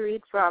article to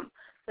read from.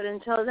 But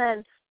until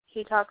then,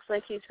 he talks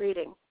like he's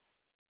reading.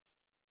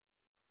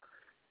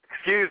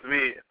 Excuse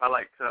me if I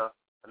like to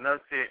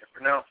enunciate and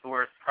pronounce the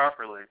words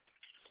properly.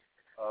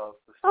 Oh,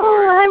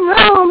 I'm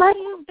Rome. I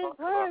use big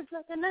words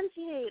like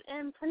enunciate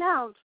and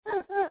pronounce.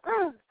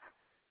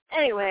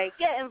 Anyway,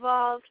 get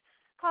involved.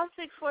 Call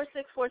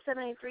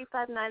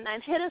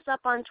 646-478-3599. Hit us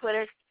up on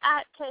Twitter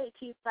at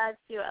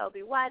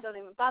KT50LBY. Don't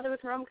even bother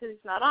with Rome because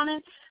he's not on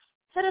it.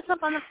 Hit us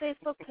up on the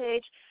Facebook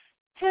page.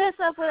 Hit us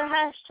up with a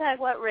hashtag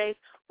WhatRace.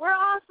 We're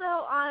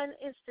also on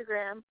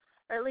Instagram,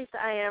 or at least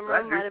I am.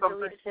 Rome might have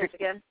deleted his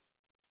again.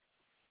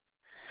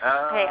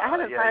 Hey, I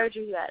haven't fired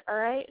you yet, all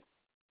right?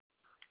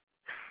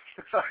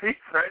 Are you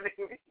threatening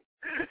me?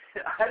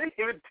 I didn't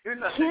even do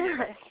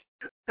nothing.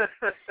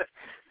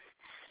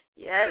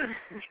 Yeah.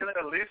 Can I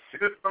at least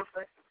do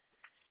something?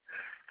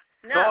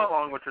 No. Go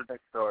along with your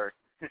next story.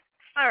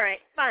 All right,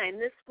 fine.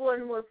 This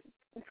one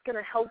it's going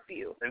to help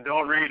you. And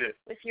don't read it.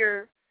 With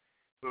your...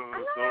 Don't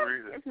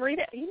read it. Read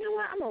it. You know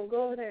what? I'm going to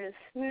go over there and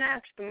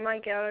snatch the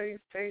mic out of your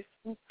face.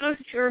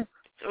 Bust your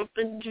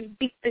open, just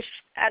beat the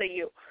shit out of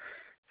you.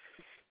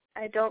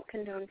 I don't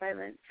condone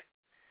violence.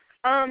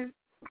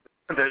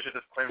 There's your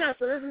disclaimer. No,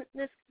 so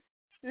this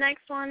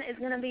next one is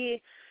going to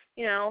be,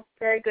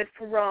 very good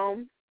for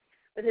Rome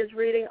with his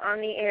reading on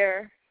the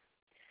air,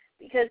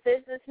 because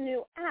there's this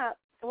new app.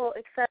 Well,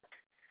 except,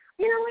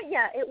 you know what?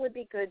 Yeah, it would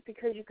be good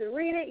because you could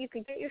read it, you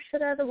could get your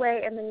shit out of the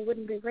way, and then you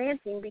wouldn't be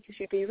ranting because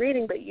you'd be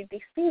reading, but you'd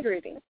be speed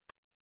reading.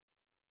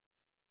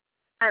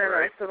 I don't know.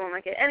 I still don't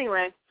like it.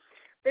 Anyway,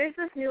 there's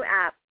this new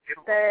app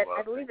that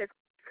I believe is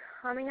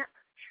coming out.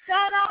 Shut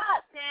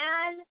up,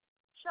 man!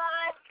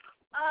 Shut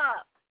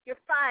up! You're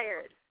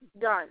fired.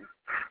 Done.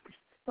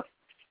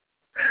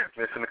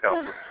 Mission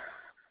accomplished.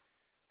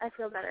 I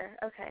feel better.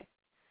 Okay.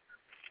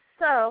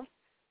 So,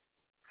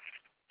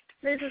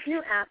 there's this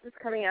new app that's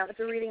coming out. It's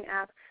a reading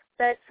app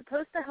that's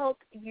supposed to help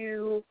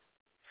you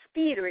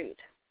speed read,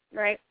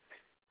 right?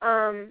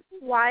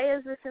 Why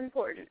is this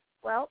important?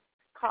 Well,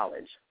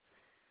 college.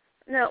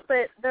 No,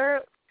 but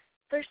they're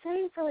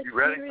saying for like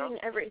speed reading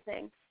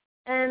everything.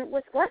 And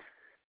with what?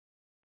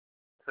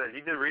 So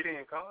you did reading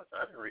in college?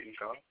 I didn't read in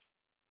college.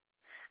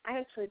 I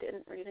actually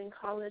didn't read in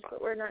college,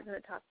 but we're not going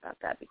to talk about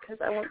that because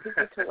I want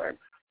people to learn.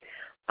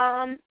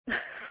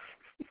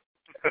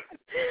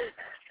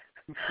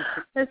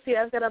 Let's see,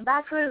 I've got a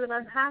bachelor's and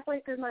I'm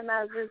halfway through my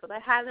master's, but I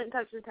haven't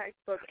touched a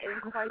textbook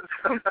in quite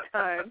some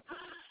time.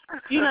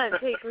 Do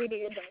not take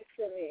reading advice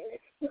from me.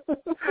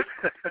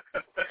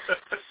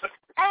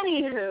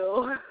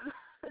 Anywho.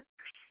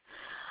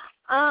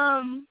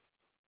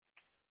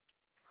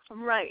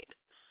 Right.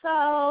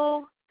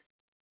 So,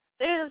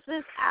 there's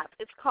this app.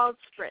 It's called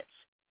Spritz.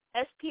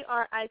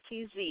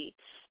 SPRITZ.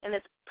 And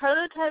it's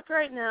prototyped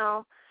right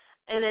now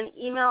in an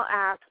email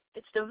app.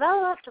 It's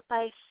developed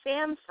by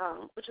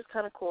Samsung, which is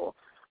kind of cool.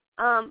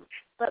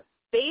 But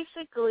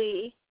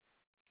basically,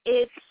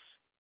 it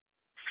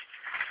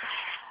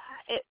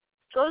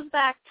goes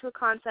back to a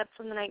concept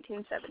from the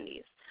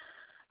 1970s,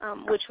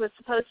 which was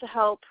supposed to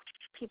help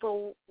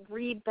people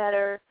read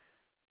better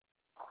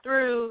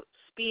through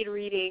speed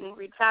reading,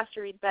 read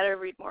faster, read better,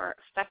 read more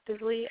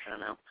effectively. I don't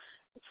know.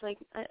 It's like,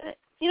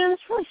 this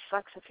really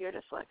sucks if you're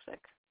dyslexic.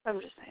 I'm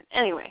just saying.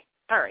 Anyway,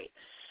 all right.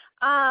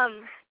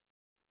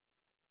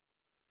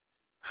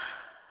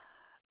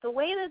 the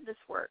way that this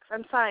works,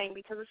 I'm sighing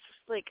because it's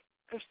just like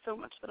there's so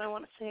much that I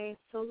want to say,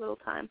 so little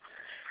time.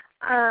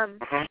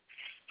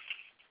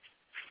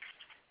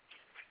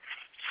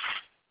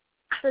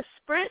 The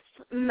spritz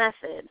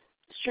method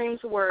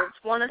streams words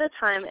one at a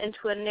time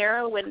into a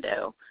narrow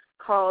window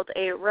called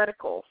a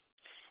reticle.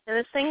 And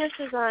this thing is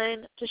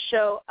designed to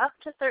show up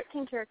to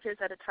 13 characters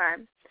at a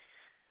time,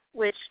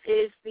 which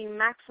is the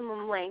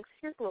maximum length.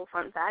 Here's a little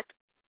fun fact.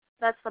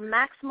 That's the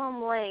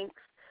maximum length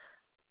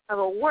of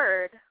a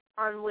word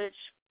on which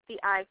the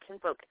eye can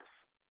focus.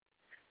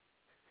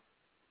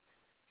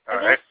 All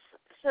right.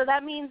 So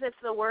that means if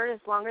the word is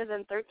longer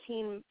than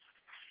 13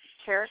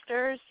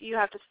 characters, you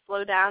have to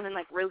slow down and,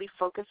 like, really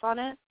focus on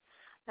it.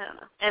 I don't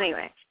know.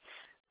 Anyway,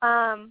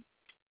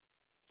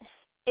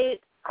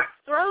 it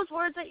throws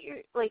words at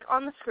you, like,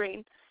 on the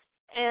screen,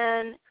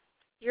 and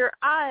your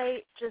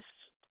eye just,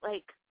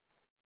 like,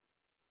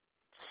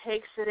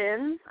 takes it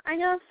in, I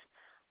guess.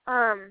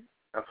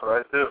 That's what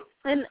I do.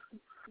 And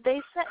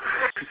they say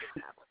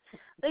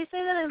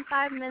that in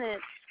 5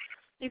 minutes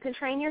you can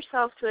train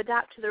yourself to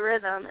adapt to the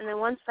rhythm, and then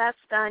once that's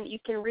done, you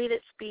can read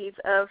at speeds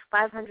of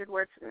 500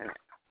 words a minute.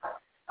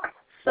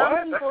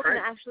 Some people can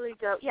actually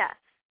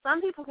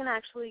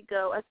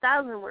go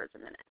 1,000 words a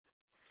minute.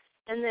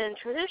 And then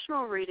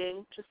traditional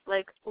reading, just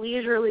like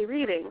leisurely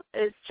reading,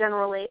 is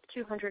generally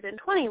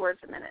 220 words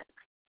a minute.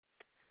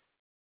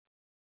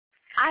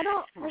 I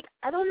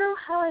don't know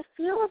how I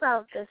feel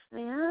about this,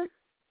 man.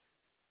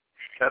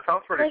 That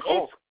sounds pretty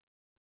cool.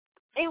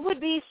 It would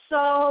be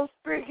so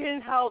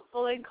freaking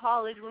helpful in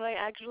college when I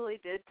actually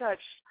did touch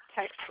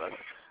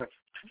textbooks.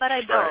 But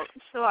I don't. Right.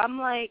 So I'm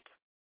like,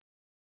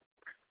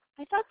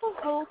 I thought the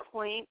whole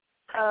point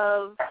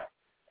of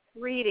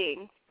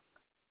reading,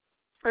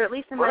 or at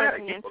least in my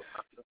opinion,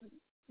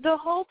 the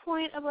whole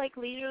point of, like,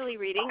 leisurely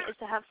reading is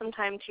to have some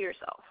time to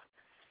yourself.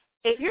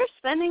 If you're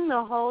spending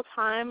the whole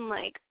time,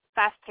 like,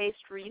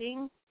 fast-paced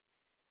reading,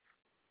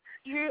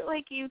 you're,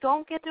 like, you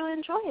don't get to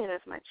enjoy it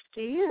as much,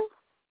 do you?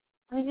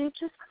 Like, you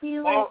just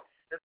feel like... Well,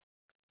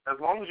 as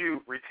long as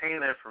you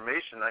retain the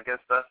information, I guess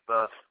that's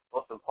the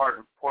most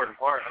important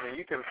part. I mean,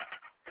 you can...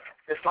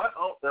 It's not...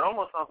 It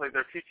almost sounds like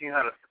they're teaching you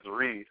how to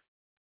read.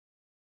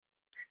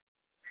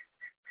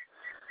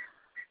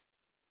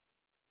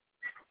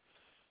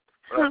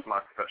 That's my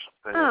professional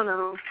opinion. I don't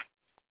know.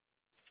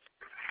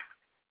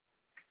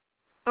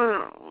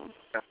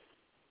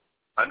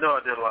 I know I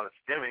did a lot of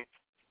skimming,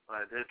 but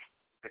I did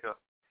pick up...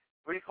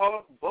 What do you call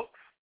them? Books?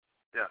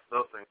 Yeah,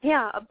 those things.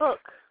 Yeah, a book.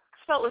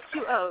 Spelled with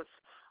 2 O's.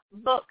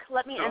 Book.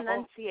 Let me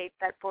enunciate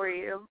that for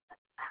you.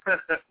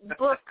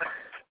 Book.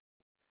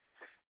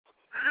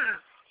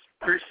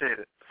 Appreciate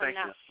it. Thank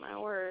you. That's my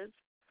words.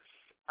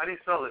 How do you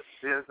spell it?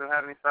 Does it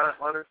have any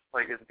silent letters?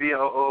 Like it's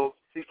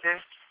B-O-O-C-K?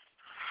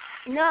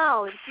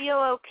 No, it's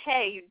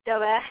B-O-O-K, you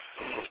dumbass.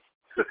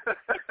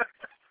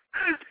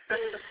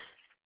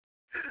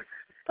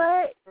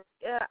 But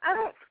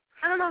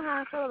I don't know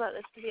how I feel about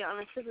this, to be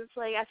honest, because it's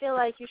like I feel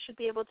like you should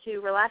be able to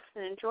relax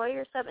and enjoy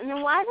yourself. And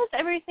then why does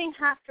everything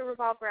have to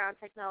revolve around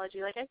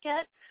technology? Like, I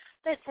get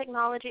that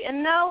technology,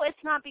 and no,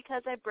 it's not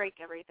because I break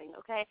everything,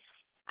 okay?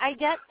 I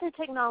get that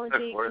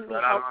technology can be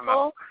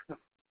helpful,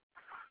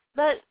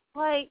 but,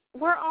 like,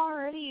 we're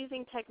already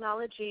using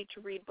technology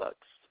to read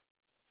books.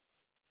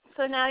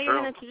 So now you're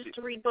going to teach us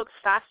to read books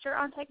faster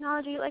on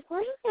technology? Like,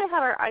 we're just going to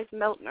have our eyes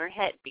melt in our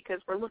head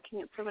because we're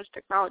looking at so much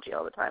technology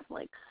all the time.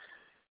 Like,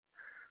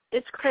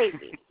 it's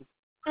crazy.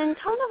 And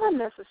kind of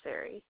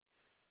unnecessary.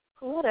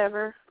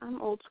 Whatever.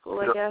 I'm old school,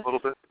 I guess. A little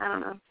bit. I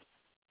don't know.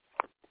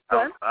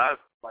 I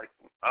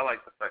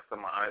like the fact that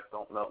my eyes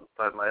don't melt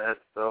inside my head,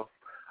 so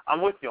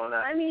I'm with you on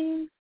that. I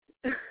mean,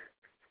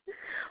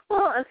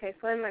 well, okay,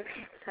 so I might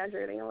be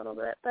exaggerating a little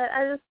bit, but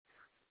I just...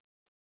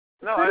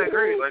 No, I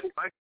agree. Like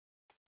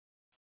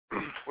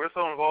we're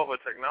so involved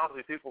with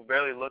technology, people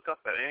barely look up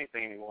at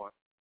anything anymore.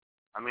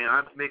 I mean,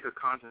 I make a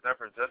conscious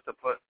effort just to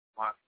put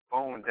my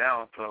phone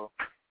down,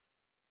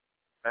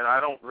 and I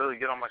don't really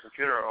get on my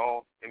computer at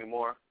all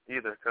anymore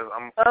either, because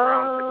I'm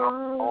around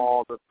technology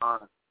all the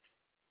time.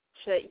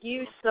 Shit,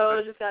 you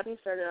just got me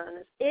started on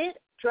this. It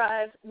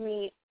drives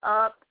me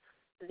up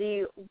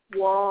the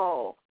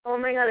wall. Oh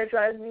my God, it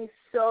drives me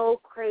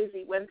so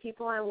crazy when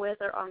people I'm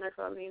with are on their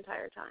phone the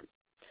entire time.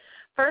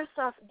 First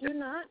off, do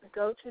not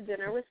go to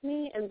dinner with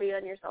me and be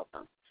on your cell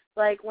phone.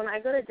 Like, when I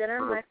go to dinner,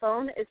 my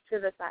phone is to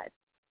the side.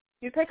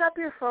 You pick up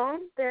your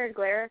phone, they're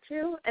glare at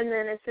you, and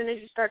then as soon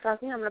as you start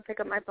talking, I'm going to pick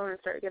up my phone and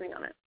start getting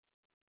on it.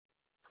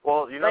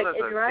 Well, you know, like,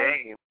 there's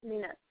a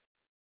game.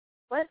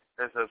 What?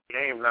 There's a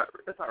game,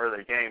 it's not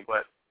really a game,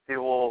 but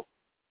people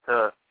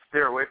to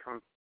steer away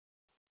from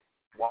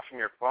watching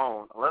your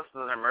phone. Unless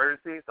there's an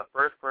emergency, the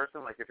first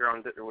person, like if you're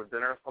on with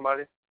dinner with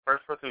somebody,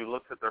 first person who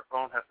looks at their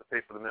phone has to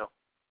pay for the meal.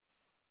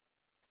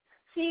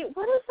 See,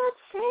 what does that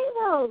say,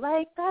 though?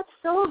 Like, that's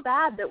so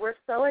bad that we're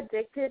so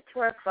addicted to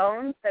our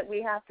phones that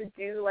we have to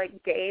do,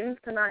 like, games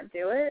to not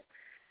do it.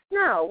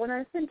 No, when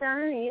I sit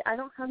down and eat, I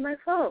don't have my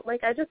phone.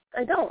 Like, I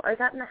don't. I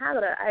got in the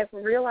habit of it. I've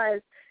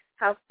realized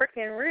how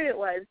freaking rude it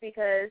was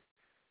because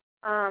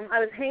I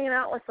was hanging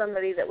out with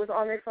somebody that was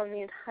on their phone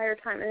the entire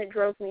time, and it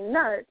drove me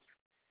nuts.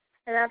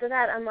 And after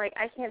that, I'm like,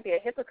 I can't be a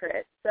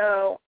hypocrite.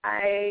 So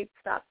I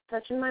stopped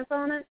touching my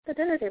phone at the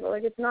dinner table.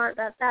 Like, it's not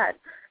that bad.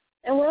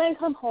 And when I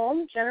come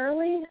home,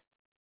 generally,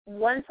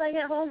 once I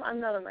get home, I'm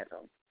not on my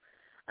phone.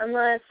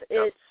 Unless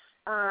it's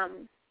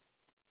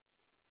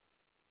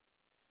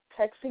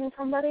texting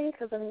somebody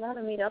because I'm about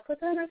to meet up with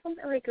them or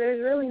something. Like,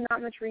 there's really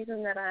not much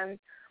reason that I'm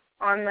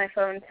on my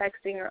phone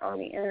texting or on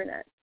the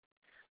Internet.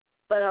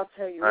 But I'll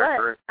tell you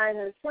what, I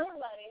know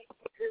somebody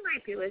who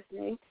might be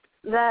listening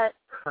that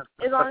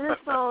is on his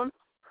phone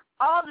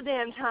all the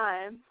damn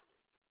time.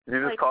 You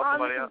just like call on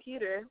somebody the out?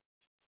 computer.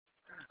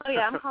 Oh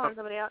yeah, I'm calling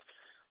somebody out.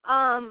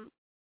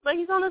 But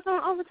he's on his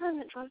phone all the time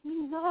and it drives me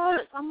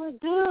nuts. I'm like,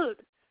 dude,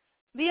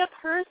 be a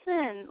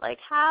person. Like,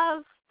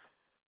 have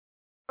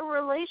a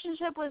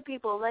relationship with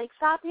people. Like,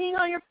 stop being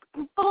on your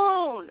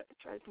phone. It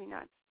drives me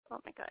nuts. Oh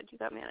my God, you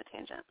got me on a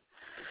tangent.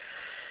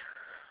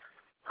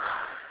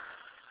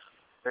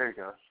 There you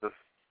go. Just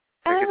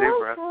take a deep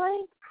breath.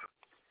 Like,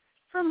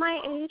 for my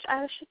age,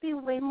 I should be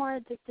way more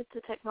addicted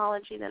to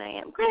technology than I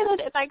am. Granted,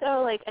 if I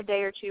go like a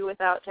day or two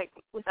without like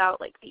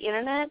the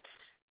Internet,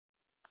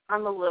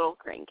 I'm a little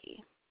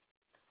cranky.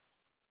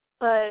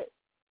 But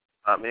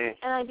not me.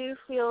 And I do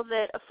feel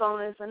that a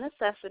phone is a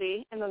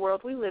necessity in the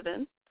world we live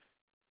in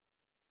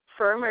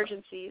for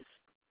emergencies.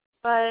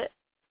 But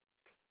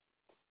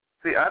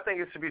see, I think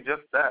it should be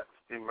just that,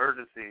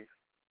 emergencies.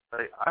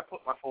 Like, I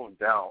put my phone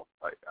down.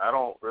 Like, I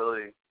don't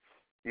really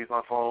use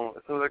my phone.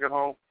 As soon as I get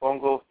home,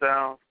 phone goes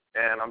down,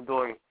 and I'm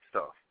doing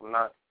stuff. I'm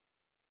not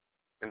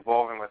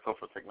involving myself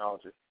with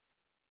technology.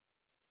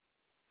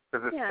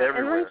 Because it's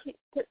everywhere.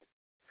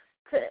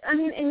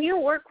 And you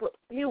work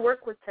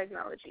with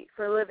technology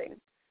for a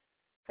living.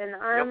 And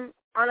I'm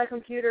on a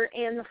computer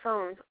and the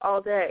phones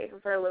all day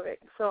for a living.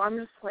 So I'm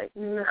just like,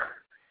 no.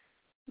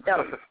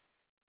 Dumb.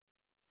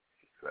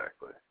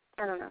 Exactly.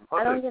 I don't know.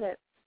 I don't get it.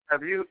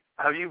 Have you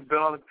been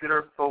on the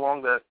computer so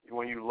long that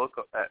when you look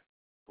at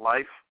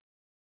life,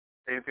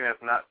 anything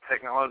that's not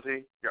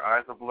technology, your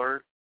eyes are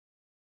blurred?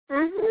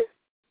 Mhm.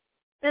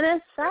 And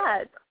it's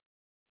sad.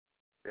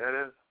 Yeah, it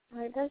is.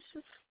 Like, that's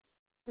just.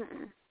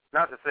 Mm-mm.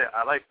 Not to say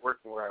I like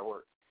working where I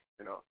work.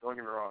 You know, don't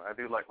get me wrong. I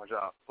do like my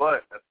job, but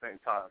at the same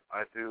time,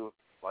 I do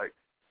like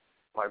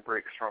my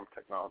breaks from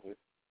technology.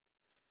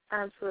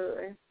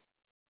 Absolutely.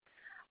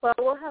 Well,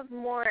 we'll have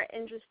more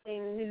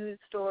interesting news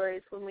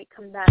stories when we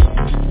come back.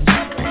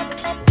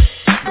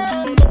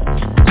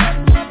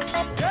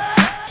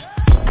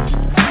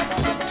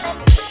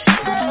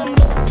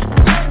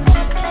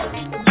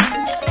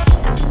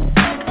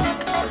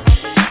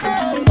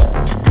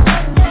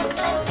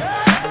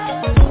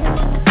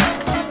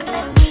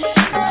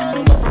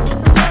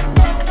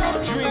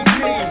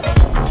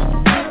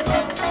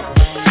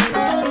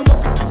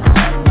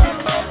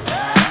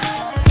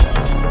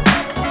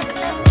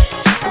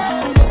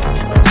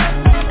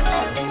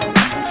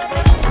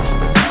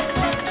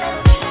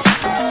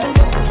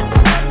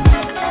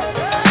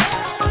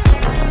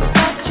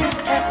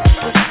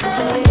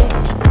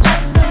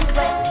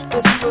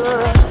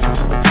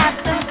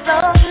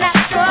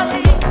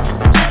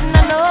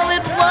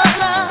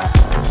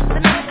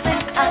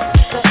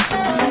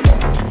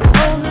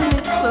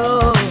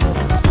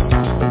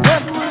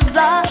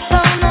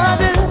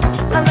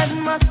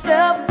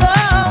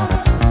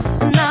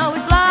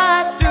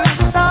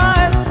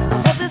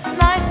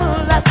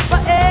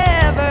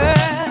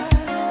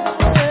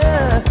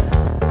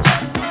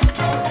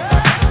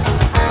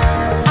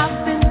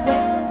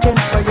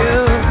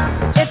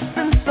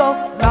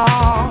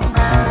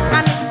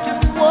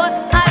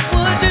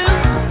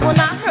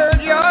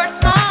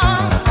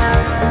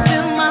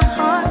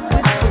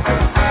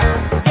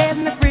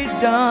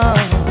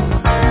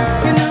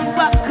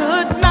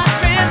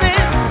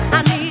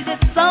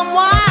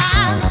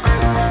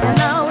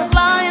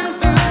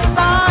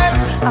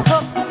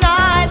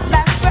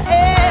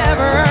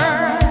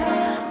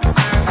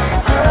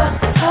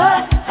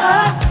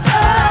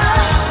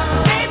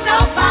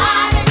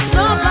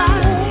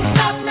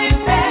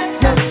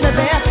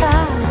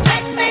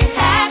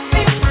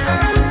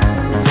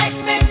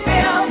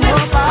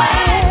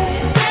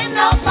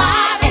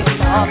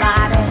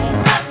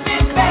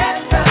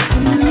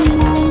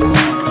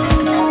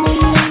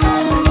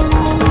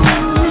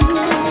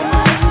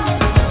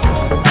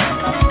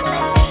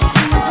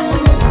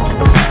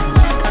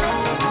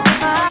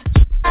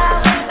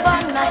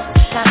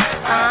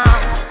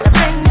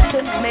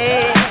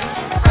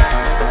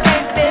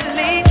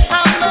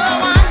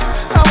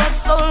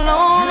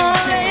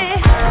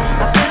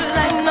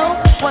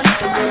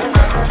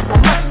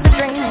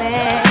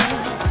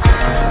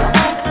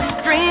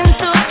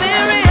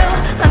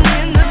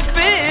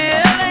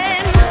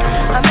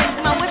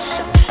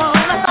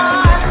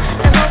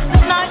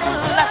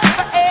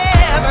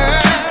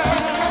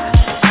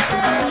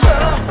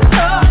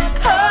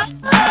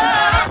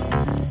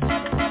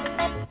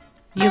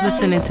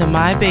 Listening to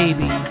my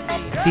baby,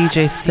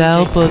 DJ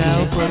Cell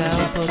Boogie.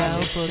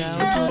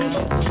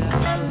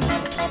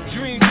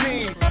 Dream.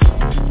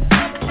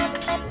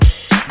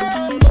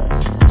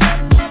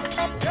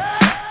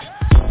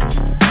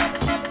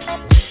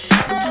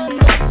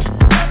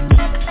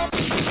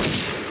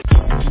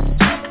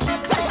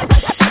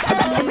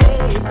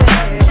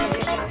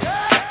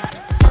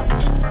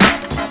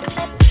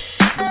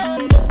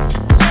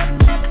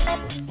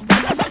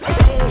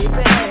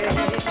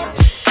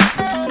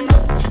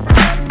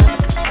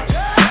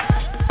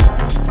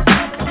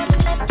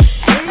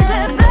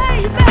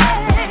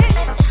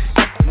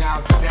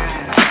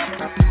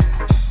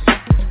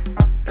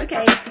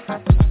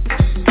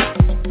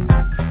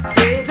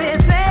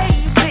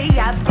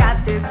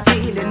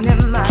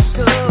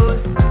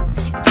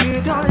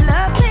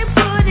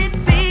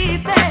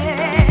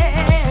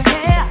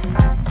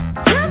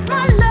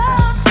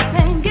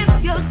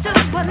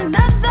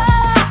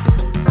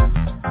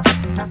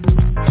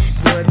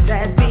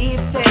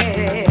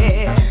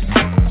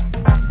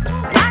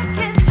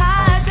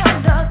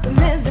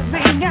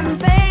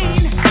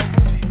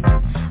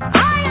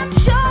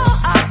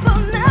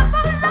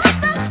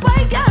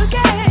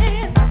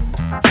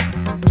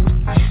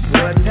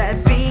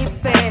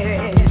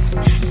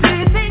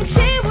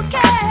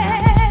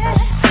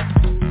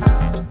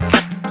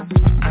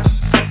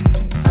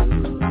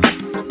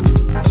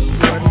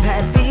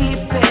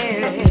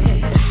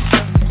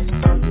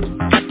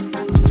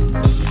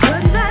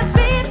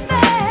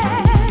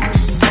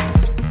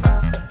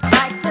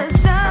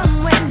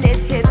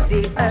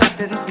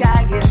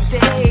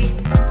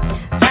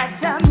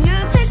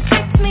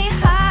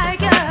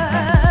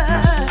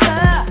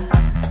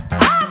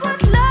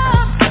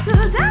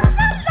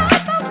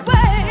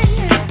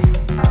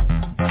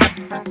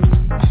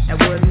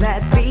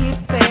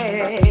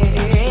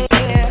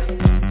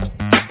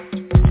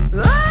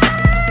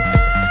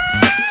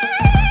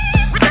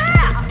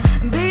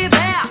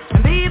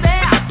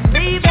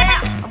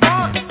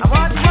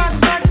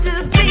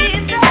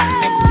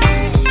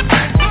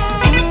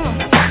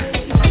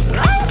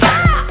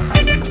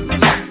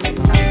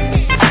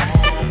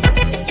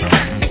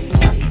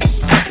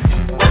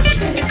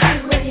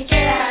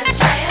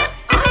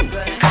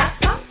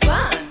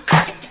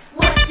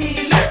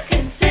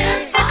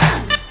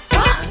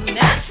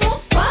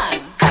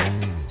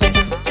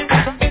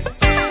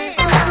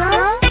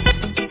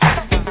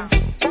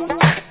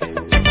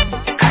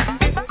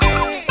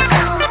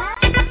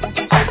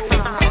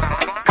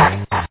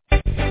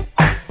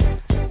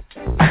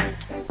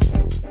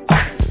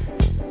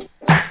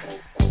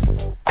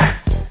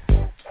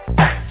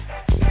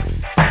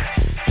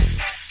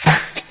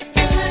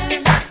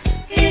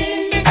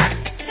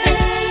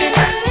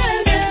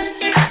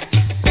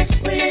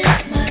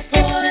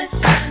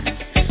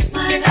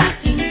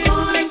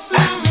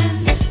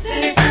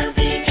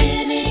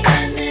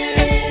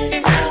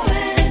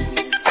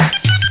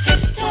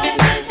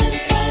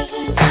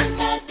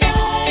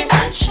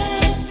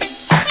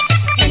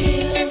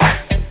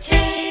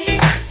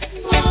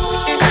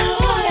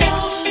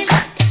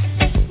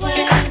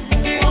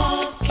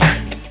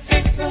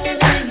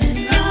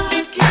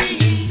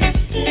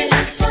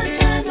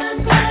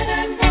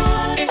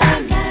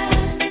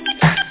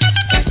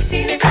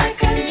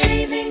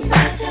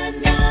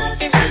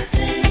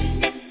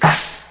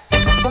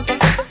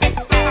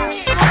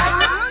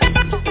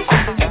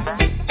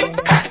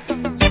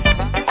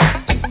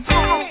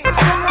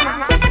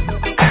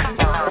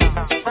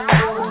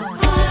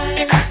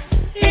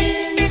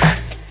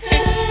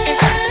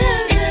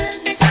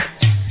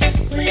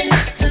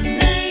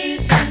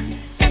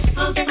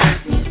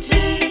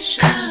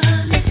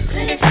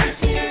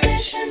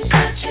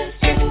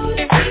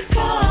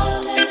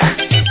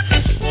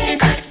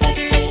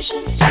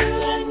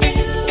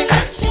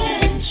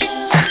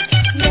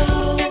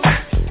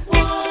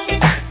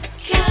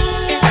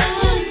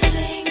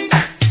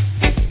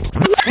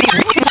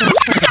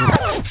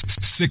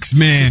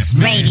 6-man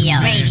Radio.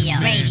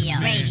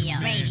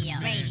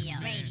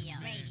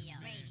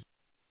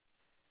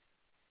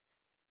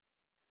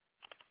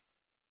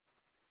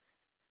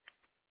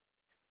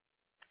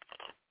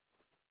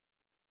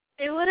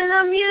 It wouldn't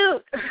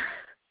unmute.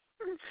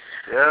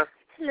 Yeah.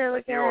 Hello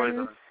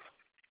again.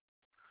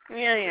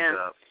 Yeah.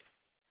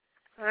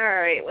 All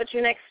right. What's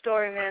your next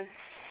story, man?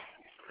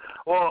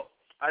 Well,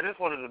 I just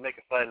wanted to make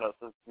a side note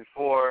since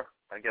before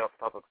I get off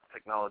the topic of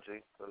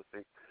technology, so to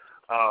speak.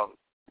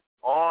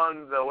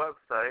 On the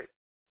website,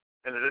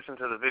 in addition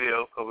to the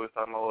video, because we were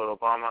talking about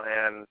Obama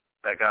and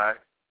that guy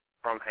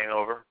from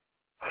Hangover.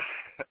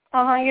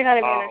 You're not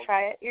even going to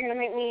try it. You're going to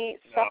make me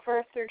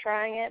suffer through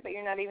trying it, but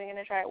you're not even going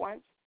to try it once?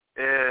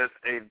 Is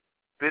a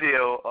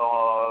video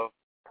of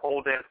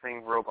pole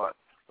dancing robots.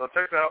 So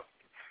check it out.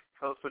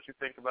 Tell us what you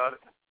think about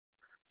it.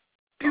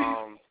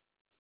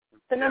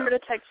 The number to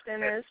text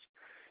in is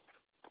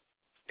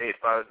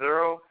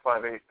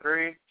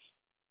 850-583.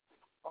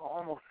 Oh,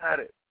 almost had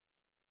it.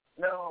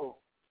 No.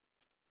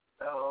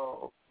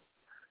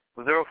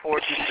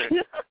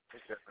 0426.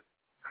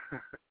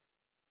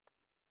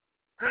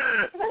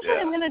 Eventually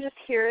I'm going to just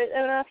hear it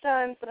enough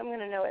times that I'm going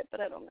to know it, but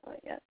I don't know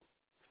it yet.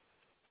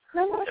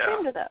 No, I'm not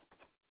ashamed of that.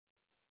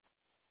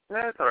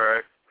 Yeah, it's all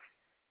right.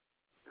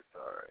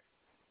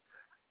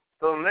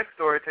 So the next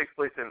story takes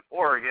place in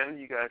Oregon.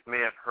 You guys may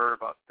have heard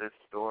about this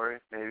story,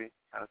 maybe,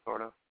 kind of,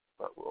 sort of,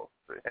 but we'll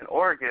see. In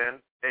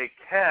Oregon, a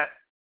cat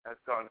has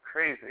gone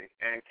crazy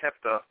and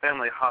kept a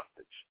family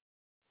hostage.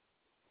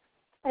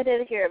 I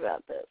did hear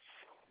about this.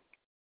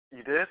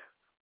 You did?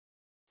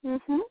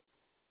 Mm-hmm.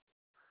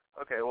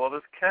 Okay, well,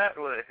 this cat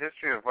with a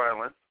history of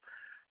violence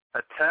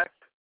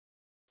attacked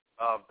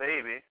a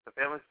baby, the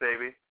family's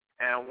baby,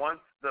 and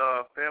once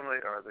the family,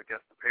 or I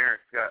guess the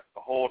parents, got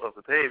a hold of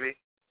the baby,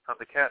 of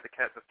the cat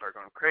just started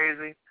going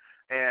crazy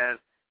and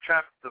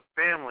trapped the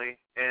family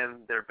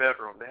in their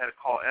bedroom. They had to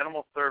call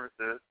animal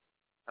services,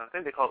 and I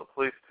think they called the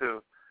police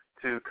too,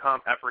 to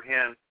come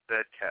apprehend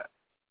that cat.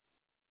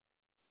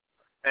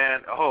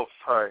 And,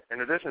 in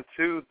addition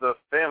to the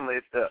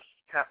family, the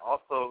cat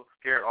also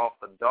scared off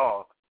the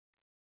dog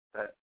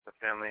that the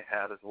family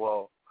had as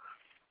well.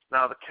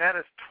 Now, the cat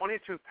is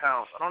 22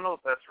 pounds. I don't know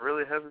if that's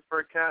really heavy for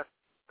a cat.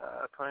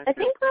 I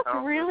think that's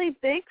really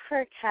big for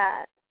a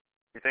cat.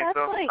 You think that's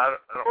so? Like, I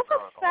don't that's know.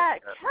 A fat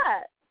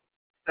cat.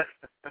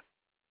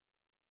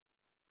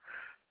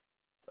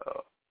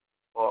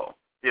 Well,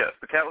 yes,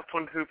 the cat was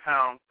 22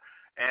 pounds,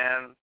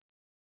 and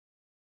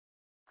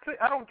see,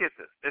 I don't get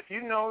this. If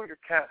you know your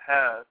cat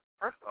has,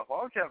 first off,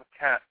 why would you have a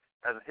cat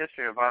that has a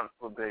history of violence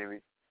with a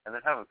baby, and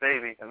then have a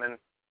baby, and then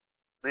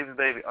leave the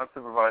baby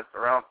unsupervised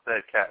around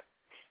said cat?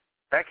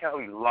 That cat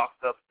will be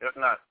locked up, if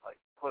not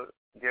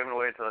given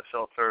away to a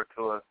shelter,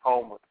 to a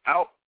home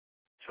without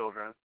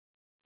children,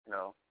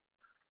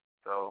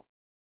 So,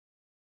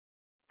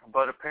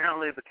 but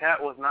apparently the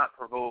cat was not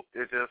provoked.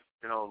 It just,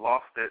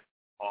 lost it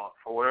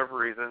for whatever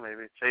reason,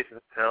 maybe chasing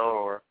its tail,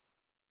 or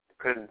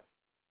couldn't.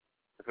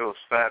 If it was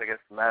fat, I guess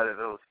mad if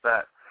it was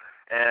fat,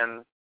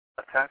 and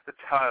attacked the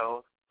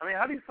child. I mean,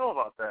 how do you feel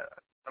about that?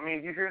 I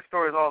mean, you hear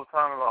stories all the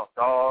time about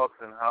dogs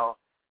and how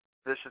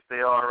vicious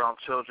they are around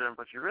children,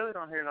 but you really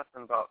don't hear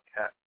nothing about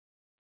cats.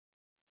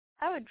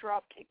 I would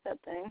drop kick that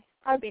thing.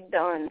 I'd be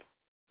done.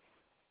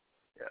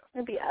 Yeah.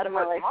 I'd be out of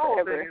my life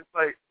forever.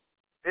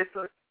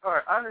 All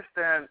right, I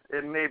understand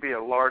it may be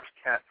a large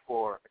cat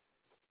for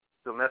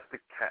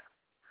domestic cats,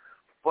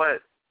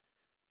 but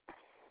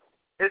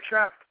it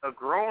trapped a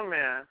grown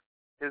man,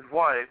 his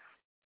wife,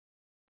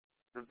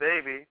 the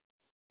baby,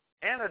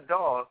 and a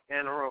dog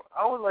in a room.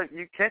 I was like,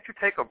 can't you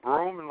take a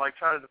broom and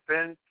try to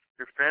defend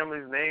your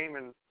family's name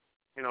and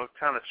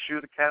trying to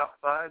shoot a cat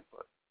outside?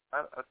 But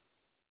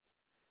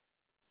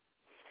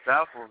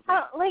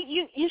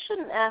you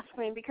shouldn't ask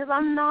me because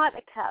I'm not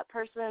a cat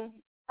person.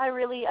 I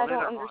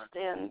don't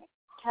understand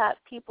cat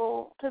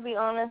people, to be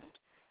honest.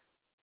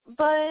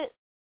 But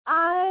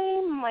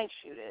I might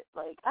shoot it.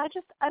 I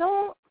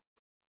don't.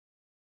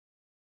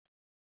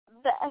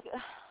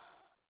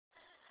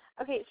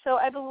 Okay, so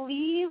I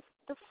believe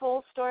the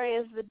full story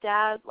is the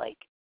dad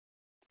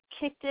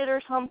kicked it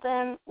or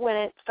something when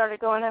it started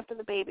going after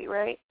the baby,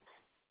 right?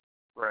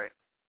 Right.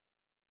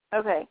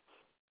 Okay,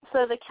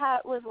 so the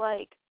cat was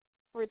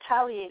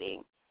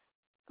retaliating,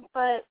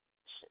 but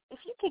if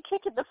you can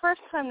kick it the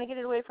first time to get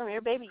it away from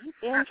your baby, you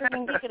damn sure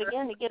can kick it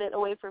again to get it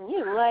away from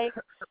you. Right.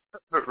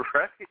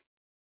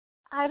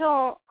 I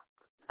don't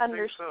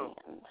understand.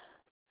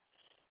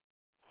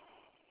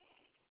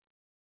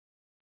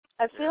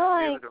 I feel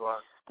I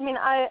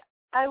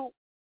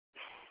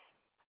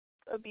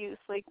abuse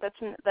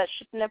that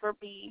should never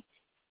be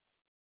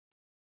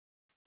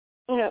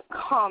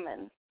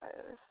common.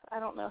 I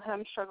don't know how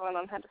I'm struggling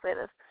on how to say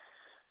this.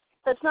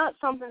 That's not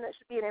something that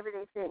should be an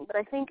everyday thing. But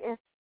I think if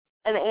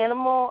an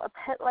animal, a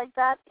pet like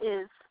that,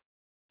 is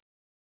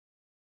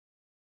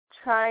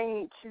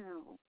trying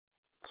to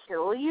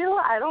kill you,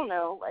 I don't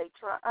know.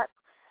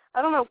 I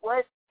don't know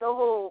what the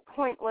whole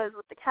point was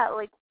with the cat.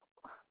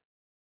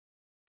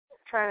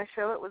 Trying to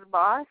show it was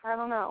boss. I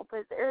don't know.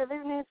 But there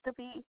needs to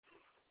be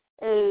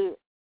a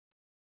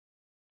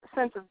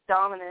sense of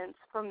dominance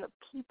from the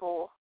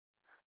people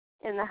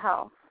in the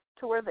house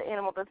to where the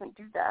animal doesn't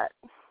do that.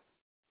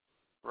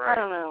 Right. I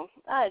don't know.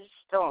 I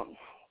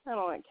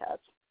don't like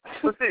cats.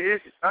 But see,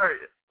 all right.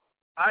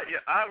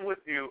 I'm with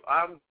you.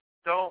 I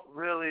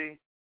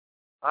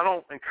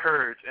don't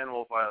encourage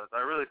animal violence.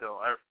 I really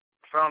don't. I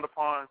frown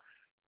upon.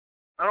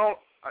 I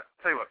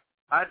tell you what.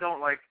 I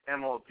don't like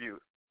animal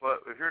abuse.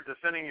 But if you're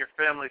defending your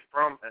family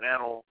from an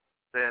animal,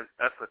 then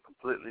that's a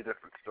completely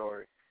different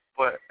story.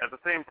 But at the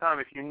same time,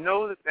 if you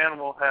know this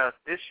animal has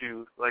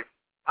issues, like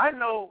I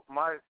know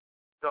my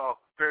dog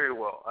very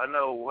well. I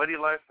know what he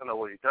likes. I know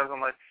what he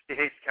doesn't like. He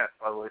hates cats,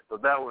 by the way, so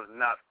that was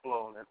not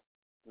flown in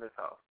this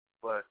house.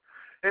 But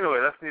anyway,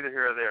 that's neither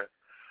here or there.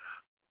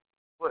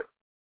 But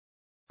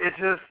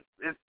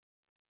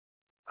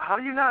how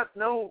do you not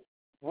know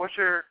what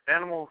your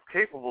animal's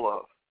capable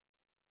of?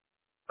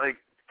 Like,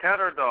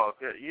 cat or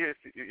dog? If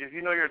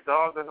you know your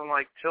dog doesn't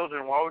like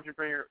children, why would you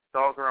bring your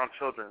dog around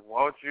children?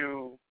 Why would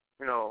you,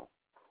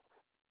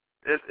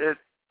 it's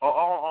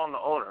all on the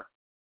owner.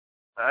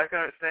 I can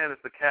understand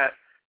if the cat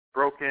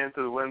broke in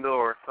through the window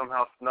or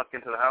somehow snuck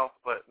into the house,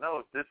 but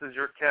no, this is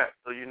your cat,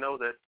 so you know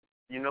his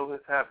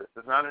habits.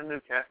 It's not a new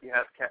cat. You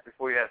had a cat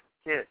before you had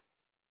a kid.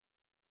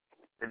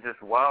 It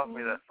just wows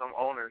me that some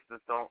owners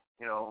just don't,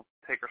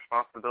 take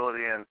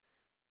responsibility and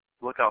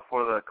look out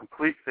for the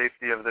complete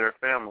safety of their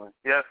family.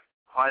 Yes,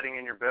 hiding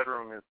in your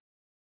bedroom is,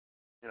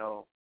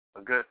 a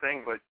good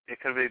thing, but it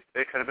could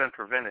have been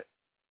prevented.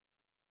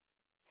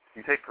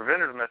 You take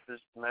preventative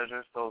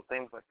measures so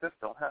things like this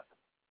don't happen.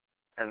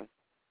 And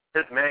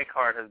his man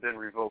card has been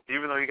revoked.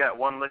 Even though you got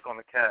one lick on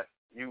the cat,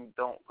 you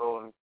don't go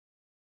and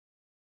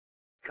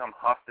become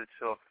hostage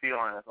to a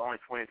feline that's only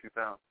 22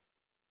 pounds.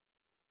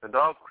 The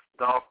dog's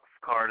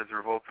card is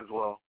revoked as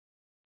well.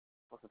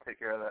 Let's take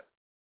care of that.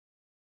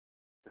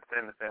 To stay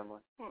in the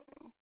family.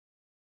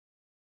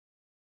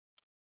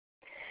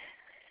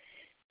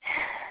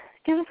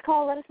 Give us a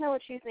call. Let us know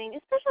what you think,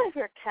 especially if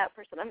you're a cat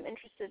person. I'm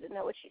interested to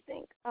know what you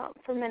think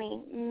for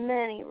many,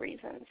 many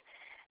reasons.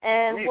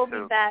 And we'll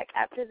be back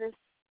after this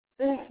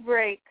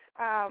break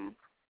to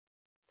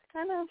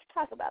kind of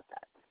talk about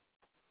that.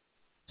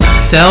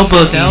 Cell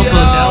Boogie.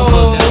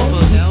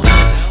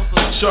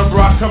 Shub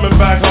Rock coming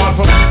back on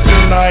from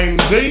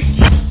 90.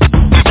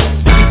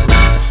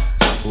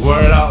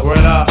 Word out.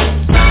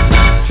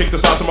 Kick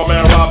this out to my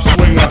man Rob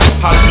Swinger,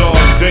 Hot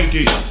Dog,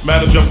 Dinky,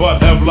 Manager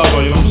Bud, Ev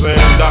Lover, you know what I'm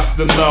saying?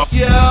 Dr. No.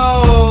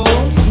 Yo!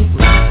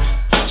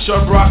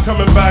 Shub Rock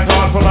coming back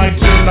on for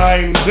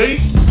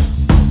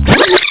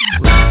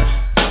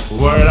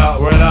 1990. Word out.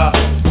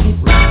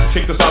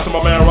 Kick this out to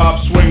my man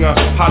Rob Swinger,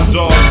 Hot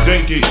Dog,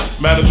 Dinky,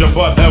 Manager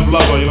Bud, Ev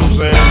Lover, you know what I'm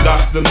saying?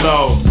 Dr.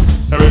 No.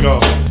 Here we go.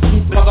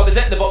 It's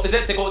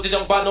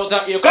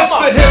the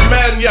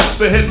hitman, yes,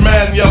 the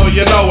hitman, yo,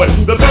 you know it.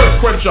 The thirst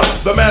quencher,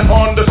 the man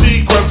on the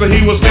sequencer.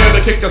 He was scared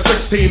to kick a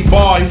 16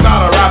 bar. He's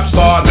not a rap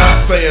star,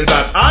 not saying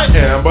that I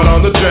am, but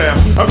on the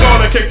jam I'm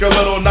gonna kick a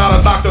little, not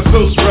a Dr.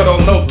 Seuss riddle.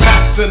 No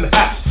cats in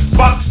hats,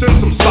 box in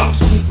some socks.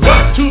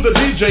 But to the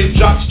DJ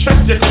jocks,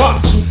 check your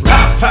clocks.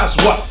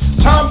 1:30 what?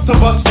 Time to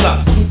bust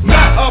nuts.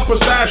 Not a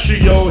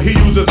pistachio, he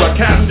uses a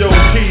Casio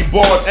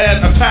keyboard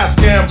and a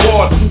Tascam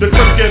board to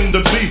click in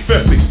the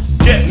B50.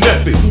 Get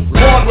nifty,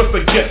 born with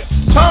the gift.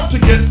 Time to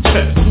get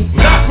tipped.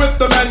 Not with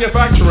the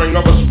manufacturing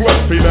of a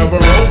split. He never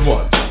rode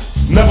one,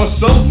 never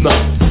sold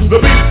none. The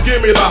beats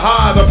give me the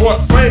high that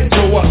brought fame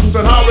to us.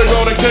 And how we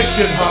gonna kick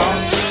it, huh?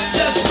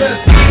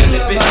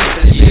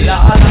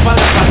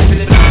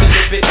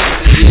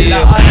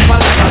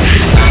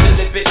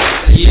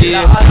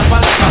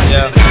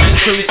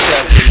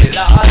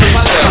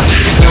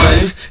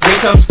 Here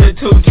comes the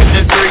 2 to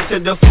the 3 to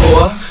the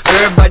 4.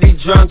 Everybody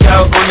drunk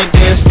out on the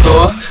dance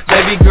floor.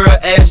 Baby girl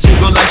ass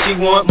jiggle like she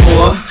want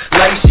more.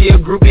 Like she a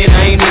groupie and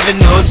I ain't even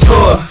no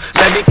tour.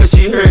 Maybe cause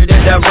she heard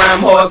that I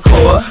rhyme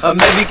hardcore. Or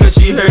maybe cause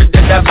she heard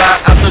that I buy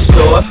out the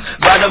store.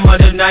 Bottom of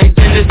the ninth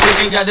and the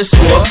city got the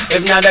score.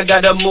 If not I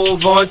gotta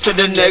move on to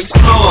the next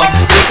floor.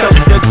 Here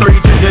comes the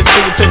 3 to the 2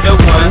 to the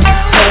 1.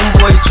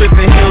 Homeboy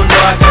tripping, he don't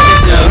know I got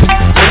it done.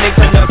 When it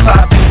come to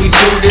poppin', we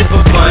do this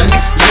for fun.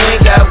 You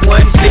ain't got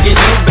one ticket,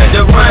 you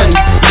better run.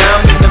 Now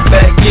I'm in the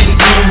back getting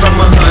eaten from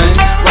a hun.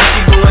 While she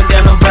going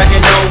down, I'm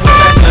bragging on what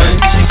I done.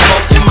 She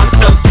smoking my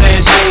stuff,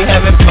 saying she ain't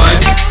having fun.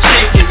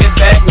 She give it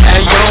back, now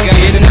you don't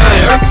get none. I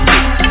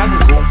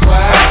can go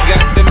wild, I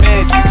got the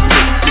magic.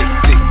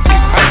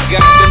 I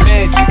got the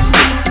magic. I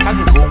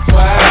can go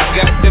wild, I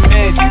got the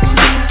magic.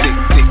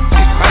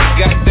 I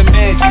got the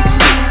magic. I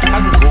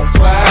can go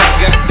wild, I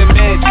got the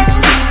magic.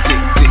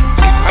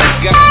 I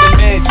got the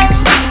magic.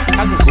 I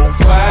can go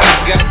wild, I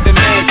got the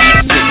magic.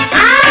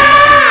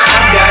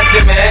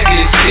 The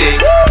magic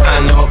shit.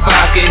 I know if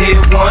I could hit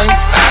once,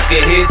 I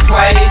could hit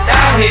twice,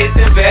 I hit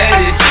the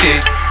baddest shit.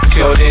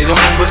 Sure they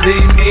don't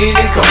believe me,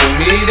 then come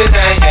with me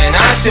tonight and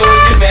I'll show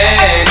you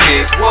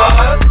magic.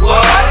 What?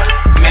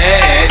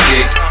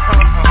 Magic.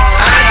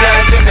 I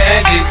got the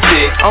magic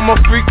shit. I'm a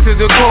freak to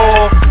the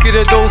core. Get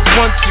a dose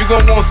once, you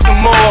gon' want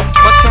some more.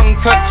 My tongue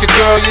touch your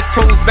girl, your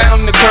toes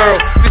bound to curl.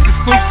 This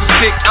exclusive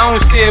sick, I don't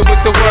share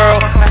with the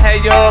world. I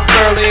had you up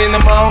early in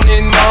the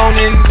morning,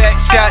 back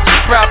shot,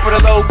 proper,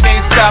 the low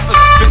can't stop us.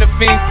 Been a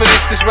fiend for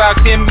this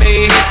rock him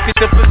made hits. Get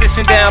the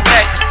position down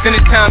back, then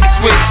it's time to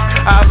switch.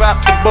 I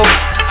rock the boat,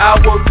 I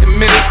work the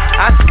middle,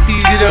 I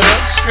speed it up,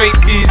 straight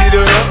beat it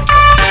up.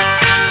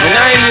 When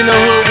I ain't in the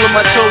hood with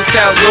my toes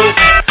out low,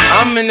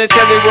 I'm in the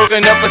telly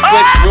working up a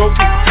sweat stroke.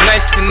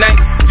 Tonight's the night,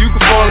 you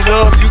can fall in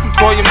love. You can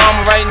call your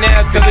mama right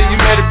now, tell her you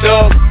met a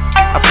dog.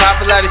 I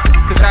pop a lot of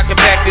shit cause I can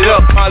back it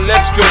up. My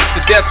left stroke's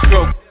the death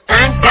stroke.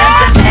 I got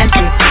the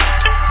magic.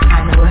 I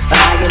know if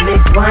I get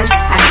licked once,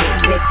 I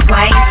get licked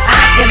twice.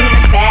 I am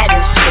the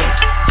baddest chick.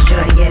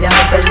 Sure you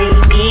don't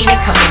believe me, then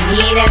come with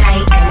me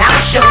tonight and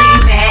I'll show you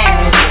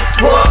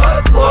magic.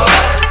 What?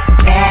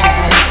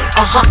 Magic.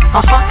 I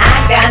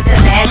got the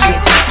magic.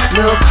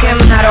 Lil' Kim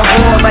not a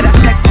whore, but I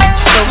sex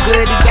so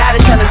good, he gotta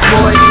tell his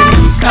boys. When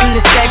it come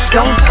to sex,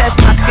 don't test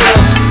my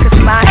skills, cause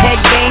my head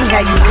game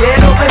had you red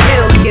over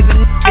hills,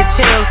 giving the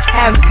chills,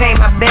 haven't paid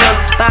my bills,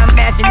 buy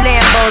matching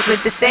Lambos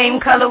with the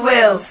same color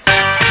wheels.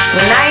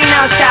 When I ain't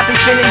out shopping,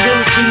 feeling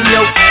juicy,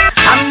 yo,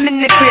 I'm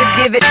in the crib,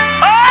 give it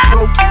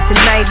rope.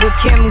 Tonight with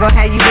Kim, gon'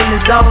 have you in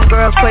the zone.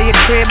 Girls, call your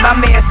crib,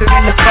 I'm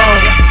answering the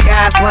phone.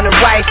 Guys wanna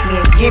wife me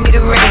and give me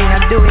the ring.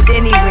 I do it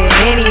anywhere,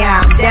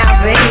 anyhow, I'm down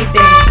for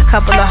anything.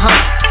 Couple of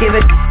humps, give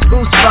it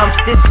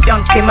goosebumps. This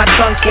junk in my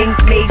trunk ain't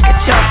made for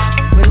chumps.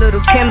 When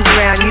little Kim's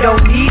around, you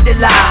don't need to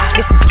lie.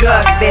 It's a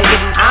drug, baby,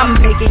 I'm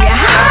making you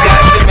high. I got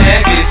the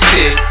magic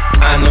shit.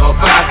 I know if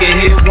I can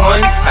hit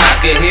once,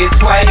 I can hit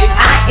twice.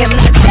 I am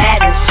the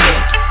baddest shit.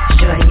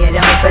 Sure you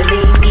don't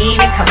believe me,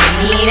 then come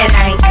with me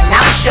tonight and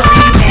I'll show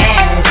you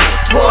magic.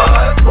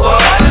 What?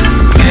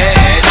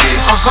 Magic.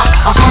 I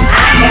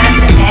got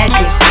the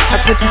magic. I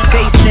put your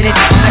face in it.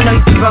 I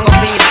know you sprung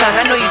over your tongue.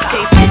 I know you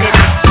tasted it.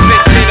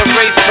 Bitch in a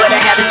race, but I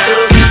haven't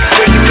stood.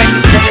 Where you ready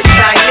to the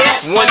time?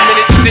 1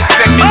 minute, 6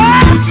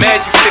 seconds.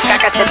 Magic stick. I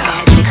got the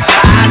magic.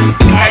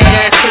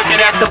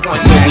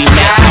 When we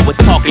met, I was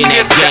talking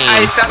that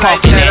game,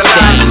 talking that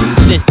thing.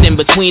 Since then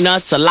between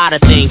us, a lot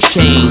of things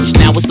changed.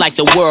 Now it's like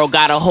the world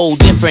got a whole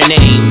different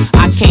name.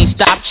 I can't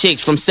stop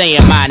chicks from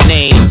saying my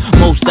name.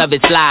 Most of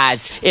it's lies.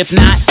 If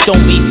not,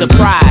 don't be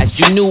surprised.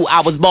 You knew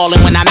I was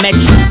ballin' when I met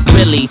you.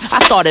 Really,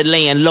 I started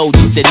laying low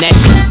just to net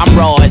you. I'm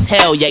raw as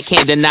hell, yet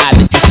can't deny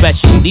that you're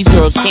special. These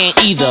girls can't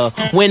either.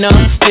 Winter,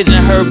 his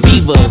and her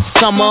beavers.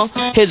 Summer,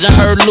 his and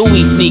her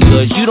Louis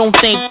sneakers. You don't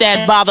think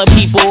that bother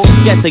people?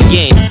 Guess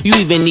again, you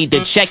even need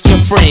to check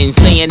your friends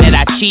saying that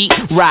I cheat.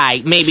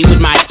 Right, maybe with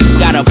my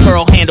got a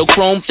pearl handle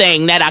chrome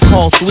thing that I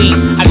call sweet.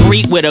 I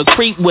greet with her,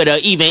 creep with her,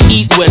 even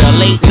eat with her.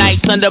 Late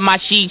nights under my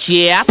sheets,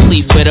 yeah, I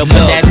sleep with her.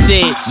 But that's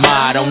it,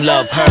 ma, I don't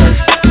love her.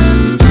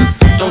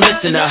 Don't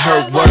listen to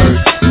her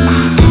words.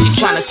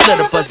 She tryna split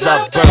up us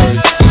up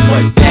birds,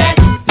 but that's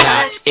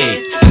not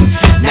it.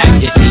 Now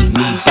you see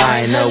me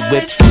buying her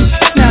whips.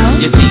 No.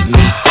 You see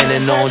me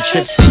spending on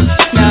trips.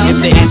 No.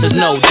 If the answer's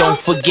no, don't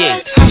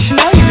forget. How she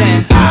know you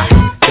then? I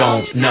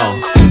don't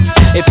know.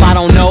 If I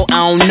don't know,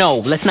 I don't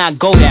know. Let's not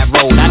go that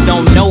road. I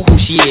don't know who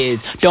she is.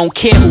 Don't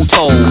care who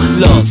told.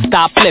 Look,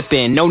 stop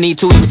flipping. No need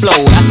to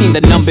explode. I seen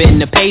the number in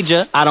the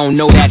pager. I don't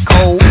know that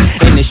code.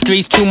 In the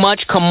streets too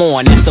much? Come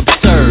on, that's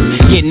absurd.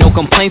 Get no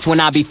complaints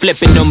when I be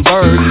flipping them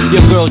birds.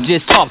 Your girls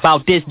just talk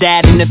about this,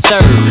 that, and the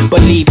third.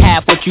 Believe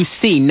half what you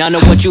see, none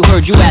of what you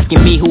heard. You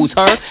asking me who's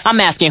her? I'm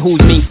asking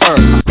who's me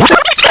first.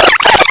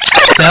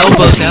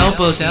 Elbows.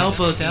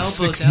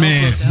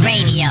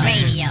 Radio.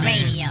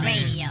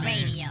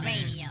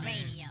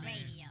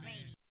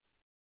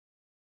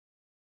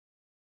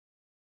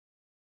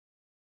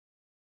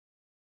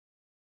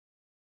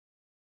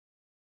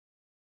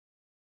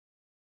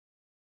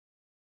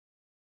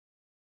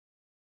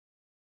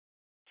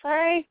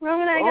 Sorry,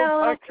 Roman, I got a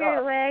little carried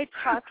away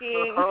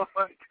talking. Oh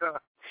my God.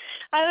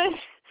 I was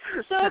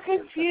so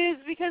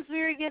confused because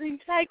we were getting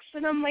texts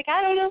and I'm like,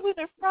 I don't know who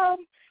they're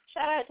from.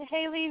 Shout out to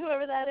Haley,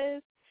 whoever that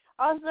is.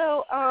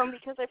 Also,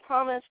 because I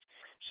promised,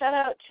 shout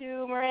out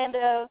to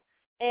Miranda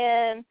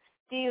and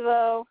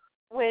Devo,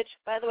 which,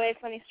 by the way,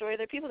 funny story,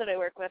 they're people that I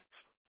work with.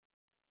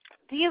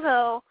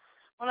 Devo,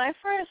 when I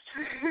first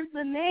heard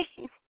the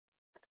name,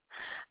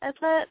 I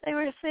thought they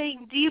were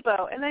saying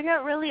Debo, and I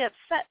got really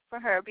upset for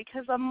her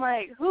because I'm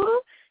like,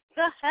 who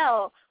the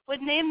hell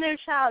would name their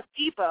child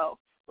Debo?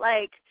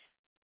 Like,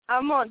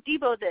 I'm on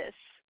Debo this.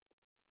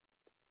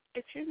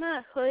 If you're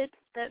not hood,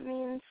 that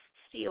means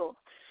steal.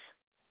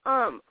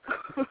 Thank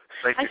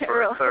you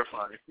for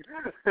clarifying.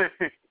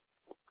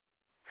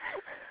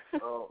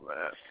 Oh,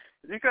 man.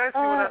 You guys see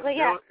what I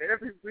do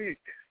every week.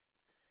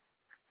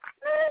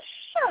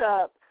 Shut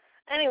up.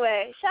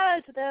 Anyway, shout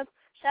out to them.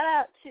 Shout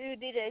out to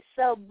DJ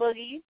Cell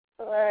Boogie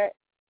for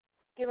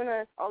giving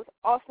us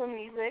awesome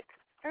music.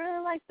 I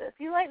really like this.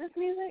 You like this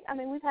music? I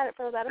mean, we've had it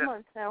for about a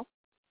month now.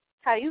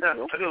 How do you feel?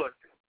 I do like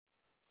it.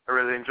 I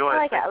really enjoy it. I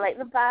like it. I like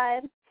the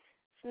vibe.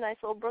 It's a nice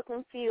little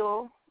Brooklyn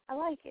feel. I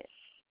like it.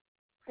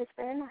 It's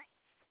very nice.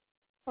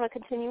 I want to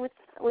continue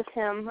with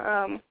him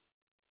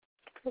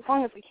as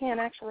long as we can,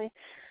 actually.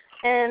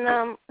 And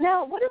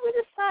now, what did we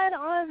decide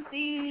on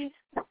the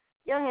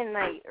Youngin'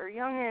 night, or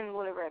Youngin',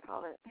 whatever I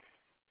call it?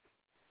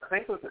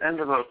 think it was the end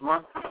of the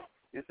month.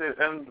 You said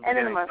end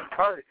of the month.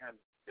 Probably end.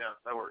 Yeah,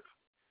 that works.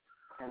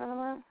 End of the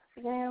month?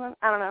 Beginning of the month?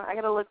 I don't know. I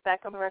got to look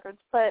back on the records.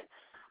 But,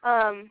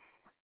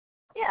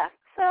 yeah.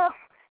 So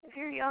if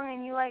you're young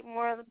and you like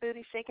more of the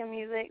booty-shaking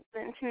music,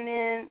 then tune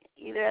in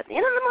either at the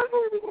end of the month or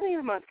the beginning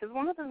of the month, because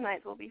one of those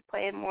nights we'll be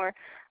playing more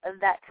of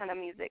that kind of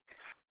music.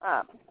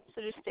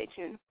 So just stay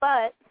tuned.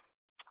 But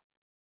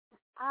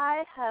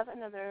I have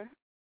another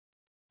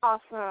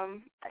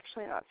awesome,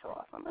 actually not so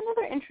awesome,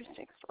 another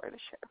interesting story to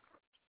share.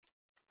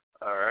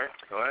 All right,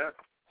 go ahead.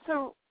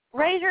 So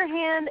raise your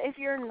hand if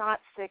you're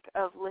not sick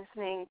of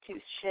listening to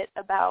shit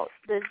about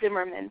the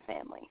Zimmerman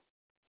family.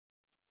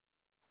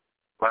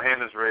 My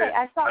hand is raised.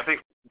 Okay, I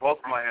think both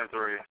of my hands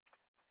are raised.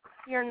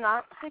 You're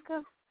not sick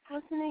of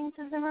listening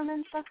to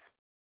Zimmerman stuff?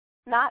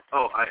 Not?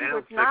 Oh, I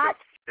am sick not of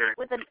hearing.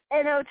 with an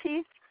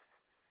N-O-T?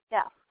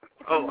 Yeah.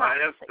 Oh, I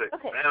am sick.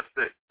 Okay. I am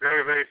sick.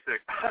 Very, very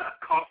sick.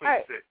 Coughing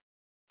right. sick.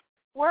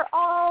 We're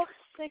all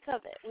sick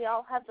of it. We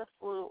all have the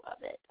flu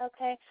of it,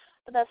 okay?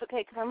 But that's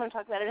okay because I'm going to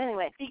talk about it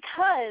anyway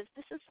because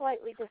this is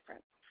slightly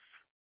different.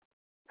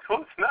 No,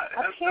 it's not.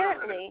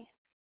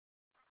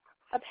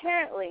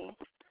 Apparently,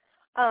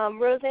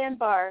 Roseanne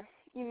Barr,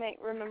 you might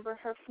remember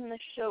her from the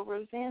show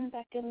Roseanne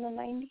back in the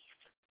 90s,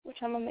 which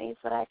I'm amazed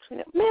that I actually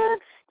know. Man,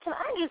 can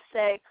I just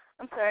say,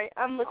 I'm sorry,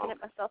 I'm looking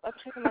at myself. I'm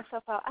checking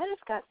myself out. I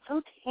just got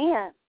so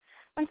tan.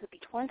 I went to the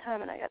beach one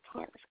time and I got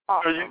tan. It's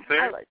awesome. Are you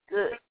serious? I look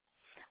good.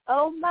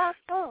 Oh, my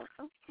phone.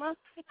 Oh, my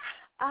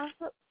I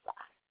look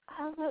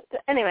good.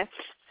 Anyway,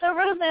 so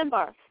Roseanne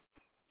Barr,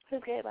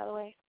 who's gay, by the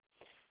way.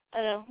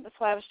 I know, that's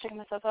why I was checking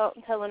myself out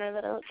and telling her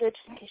that I look good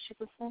just in case she's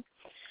listening.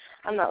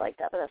 I'm not like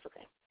that, but that's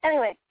okay.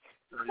 Anyway,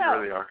 you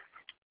really are.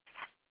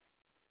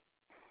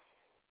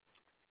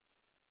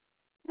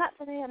 Not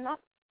today, I'm not.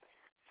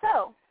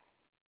 So,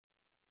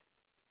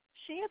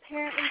 she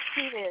apparently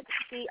tweeted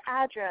the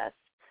address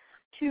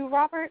to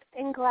Robert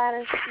and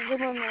Gladys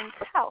Zimmerman's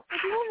house.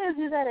 If you don't know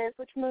who that is,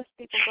 which most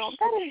people don't,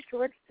 that is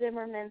George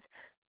Zimmerman's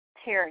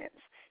parents.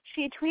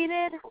 She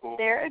tweeted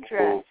their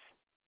address.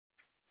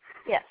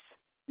 Yes.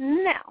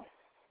 Now,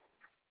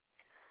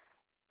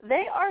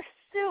 they are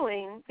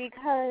suing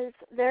because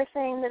they're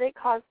saying that it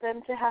caused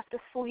them to have to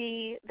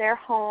flee their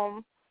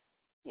home,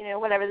 you know,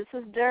 whatever. This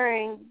was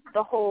during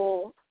the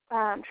whole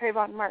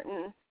Trayvon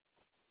Martin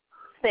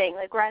thing,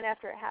 like right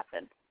after it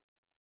happened.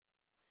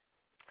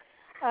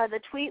 The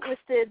tweet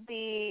listed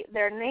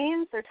their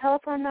names, their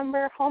telephone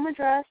number, home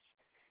address,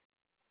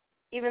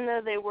 even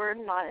though they were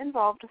not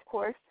involved, of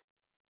course.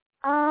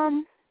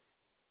 And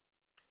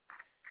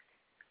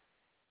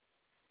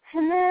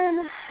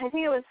then I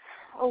think it was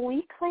a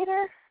week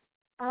later,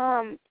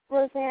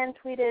 Roseanne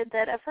tweeted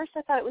that at first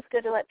I thought it was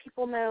good to let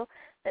people know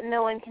that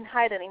no one can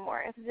hide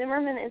anymore. If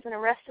Zimmerman isn't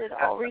arrested,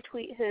 I'll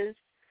retweet his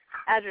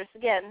address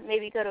again,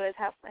 maybe go to his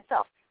house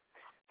myself.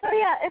 So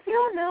yeah, if you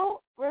don't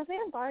know,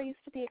 Roseanne Barr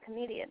used to be a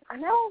comedian.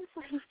 And now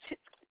it's just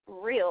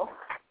real.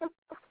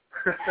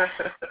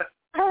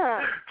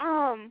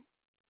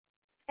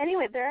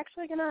 Anyway, they're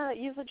actually going to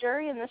use a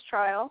jury in this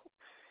trial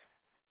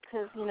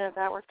because, you know,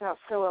 that worked out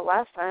so well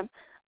last time.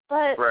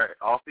 But right,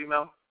 all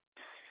female?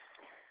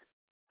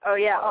 Oh,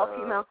 yeah, all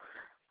female.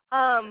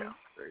 Yeah,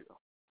 there you go.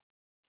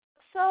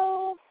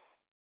 So,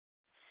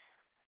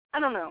 I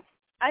don't know.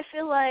 I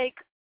feel like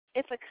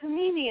if a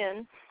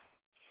comedian,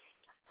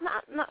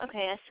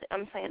 okay,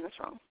 I'm saying this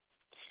wrong.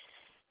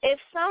 If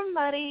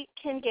somebody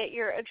can get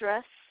your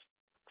address,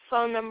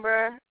 phone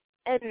number,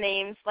 and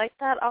names like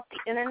that off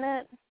the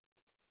internet,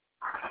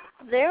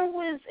 it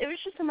was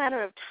just a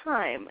matter of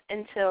time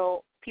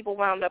until people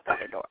wound up at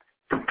their door.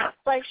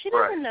 Like, she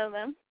doesn't know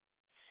them.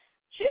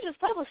 She just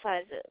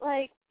publicized it.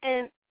 Like,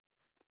 and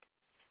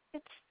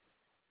with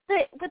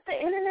the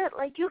internet,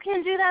 like, you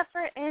can do that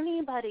for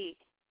anybody.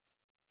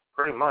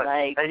 Pretty much.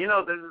 Like, and, you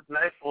know, there's this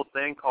nice little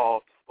thing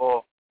called,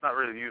 well, not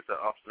really used that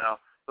often now.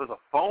 There was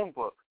a phone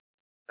book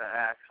that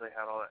actually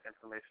had all that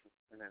information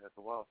in it as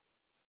well.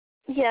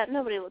 Yeah,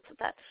 nobody looks at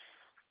that.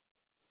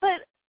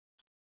 But,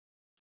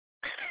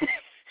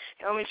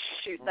 let me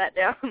shoot that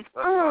down.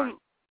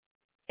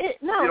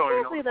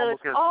 Seriously though,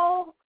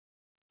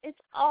 it's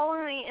all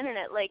on the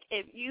internet. Like,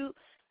 if you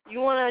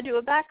want to do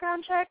a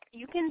background check,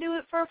 you can do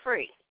it for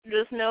free.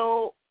 Just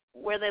know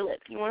where they live.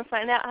 You want to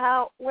find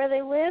out where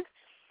they live,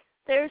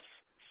 there's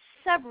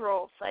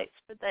several sites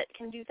that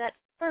can do that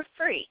for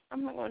free.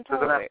 I'm not going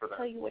to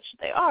tell you which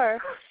they are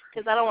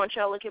because I don't want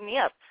y'all looking me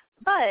up.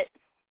 But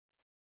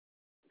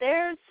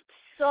there's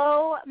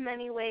so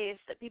many ways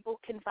that people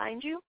can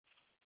find you,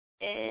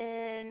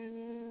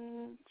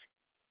 and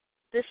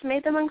this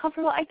made them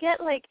uncomfortable. I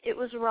get, like, it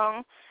was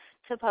wrong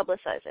to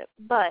publicize it,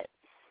 but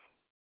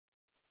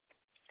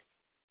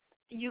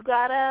you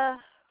gotta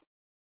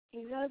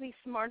be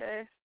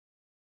smarter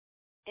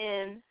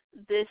in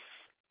this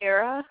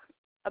era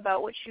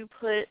about what you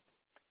put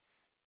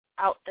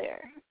out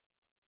there.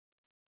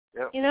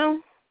 Yep. You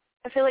know?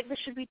 I feel like this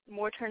should be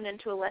more turned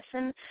into a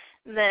lesson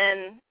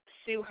than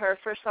sue her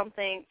for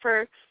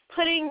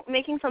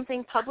making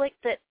something public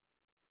that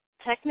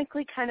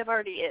technically kind of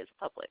already is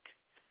public.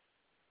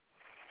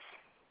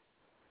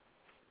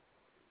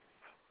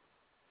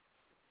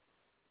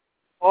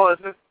 Well,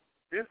 it's just,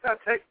 you just gotta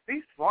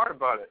be smart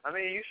about it. I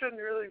mean, you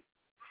shouldn't really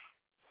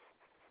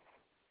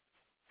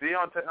be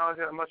on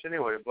technology that much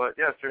anyway. But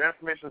yes, your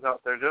information's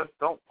out there. Just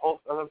don't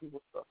post other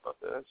people's stuff out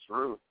there. That's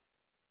rude.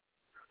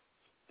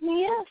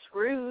 Yeah, it's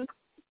rude.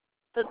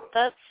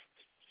 But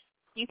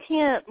you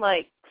can't,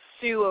 like,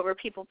 sue over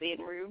people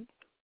being rude.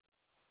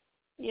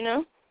 You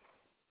know?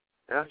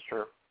 Yeah, that's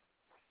true.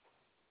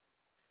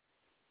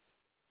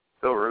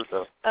 Still rude,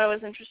 though. That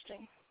was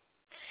interesting.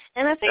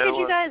 And I figured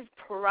you guys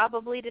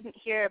probably didn't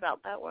hear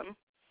about that one.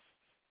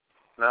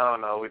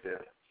 No, we did.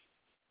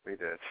 We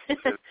did. You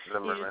just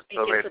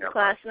speaking to the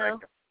class now?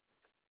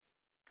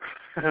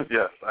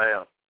 Yes, I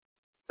am.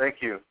 Thank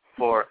you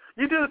for...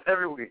 You do this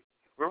every week.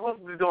 We're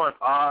supposed to be doing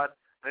odd,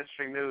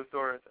 mainstream news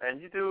stories,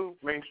 and you do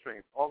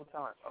mainstream all the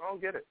time. I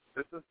don't get it.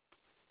 That's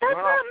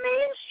not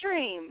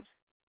mainstream.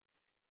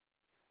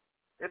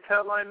 It's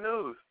headline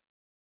news.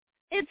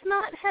 It's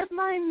not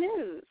headline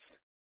news.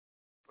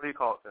 What do you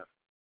call it then?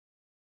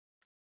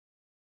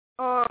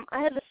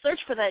 I had to search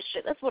for that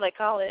shit. That's what I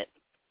call it.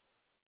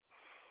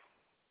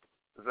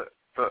 Is it?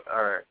 So,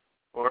 all right.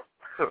 Or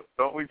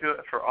don't we do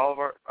it for all of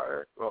our? All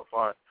right. Well,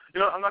 fine.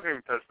 You know, I'm not gonna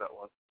even touch that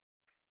one.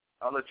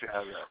 I'll let you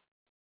have that.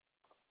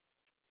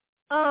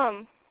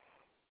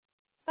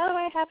 By the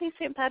way, happy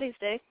St. Patty's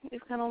Day.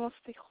 We've got almost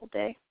the whole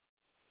day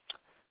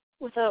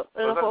without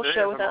the whole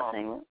show without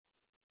saying it.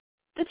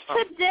 It's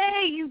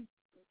today, you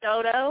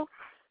dodo.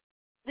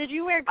 Did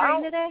you wear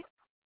green today?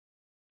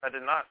 I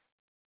did not.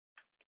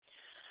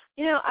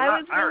 You know, I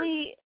was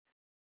really...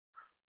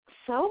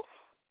 So?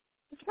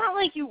 It's not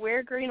like you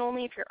wear green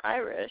only if you're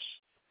Irish.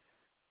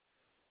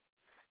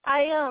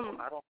 I don't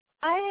know,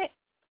 I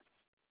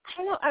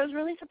was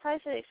really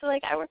surprised today. So,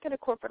 like, I work at a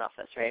corporate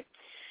office, right?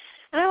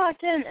 And I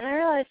walked in and I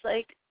realized,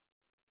 like,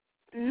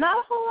 not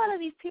a whole lot of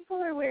these people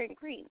are wearing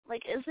green.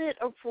 Like, is it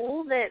a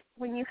rule that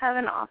when you have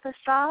an office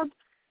job,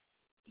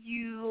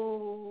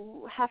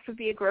 you have to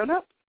be a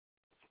grown-up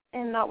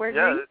and not wear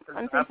green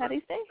on St.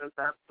 Patty's Day?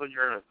 That's when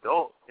you're an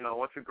adult. You know,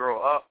 once you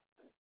grow up,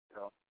 you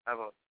know, have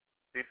a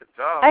decent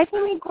job. I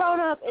can be grown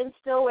up and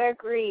still wear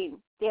green.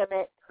 Damn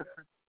it.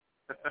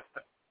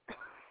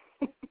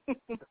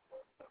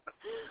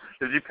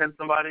 Did you pinch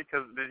somebody?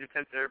 Did you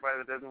pinch everybody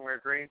that doesn't wear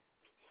green?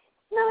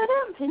 No, I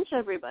didn't pinch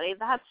everybody.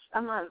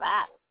 I'm not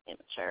that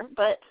immature.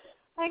 But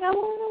like, I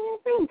wanted to wear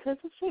green because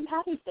it's St.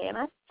 Patty's Day, and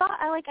I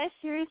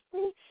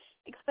seriously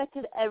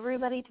expected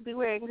everybody to be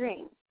wearing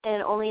green,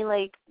 and only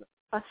like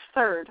a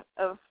third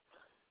of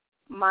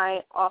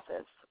my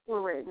office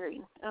were wearing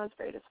green. I was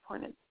very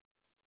disappointed.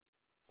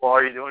 Well,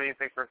 are you doing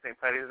anything for St.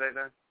 Patty's Day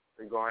then?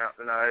 Are you going out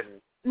tonight?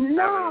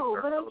 No,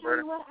 but I tell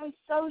you what, I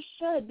so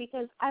should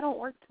because I don't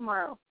work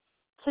tomorrow.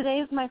 Today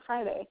is my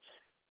Friday.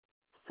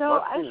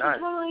 So I should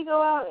totally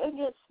go out and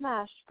get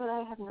smashed, but I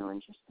have no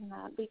interest in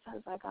that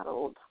because I got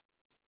old.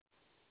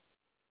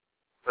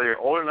 So you're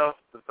old enough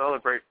to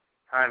celebrate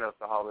kind of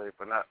the holiday,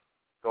 but not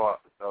go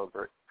out to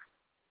celebrate.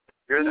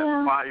 You're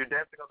you're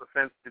dancing on the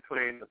fence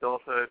between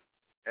adulthood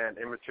and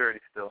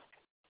immaturity still.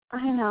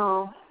 I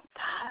know.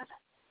 God.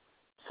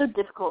 So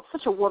difficult.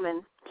 Such a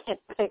woman. Can't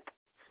pick.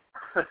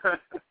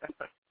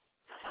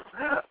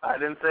 I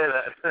didn't say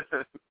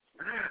that.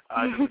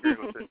 I disagree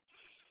with it.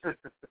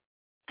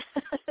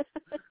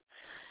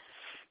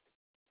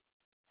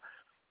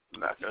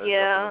 Not gonna do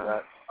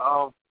that.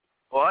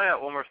 Well, I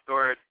got one more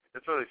story.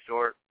 It's really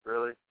short,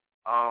 really.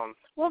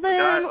 Well,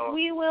 then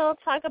we will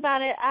talk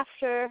about it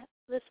after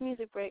this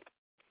music break.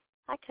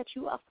 I cut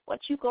you off. What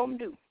you gonna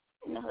do?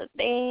 Another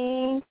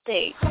dang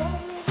thing.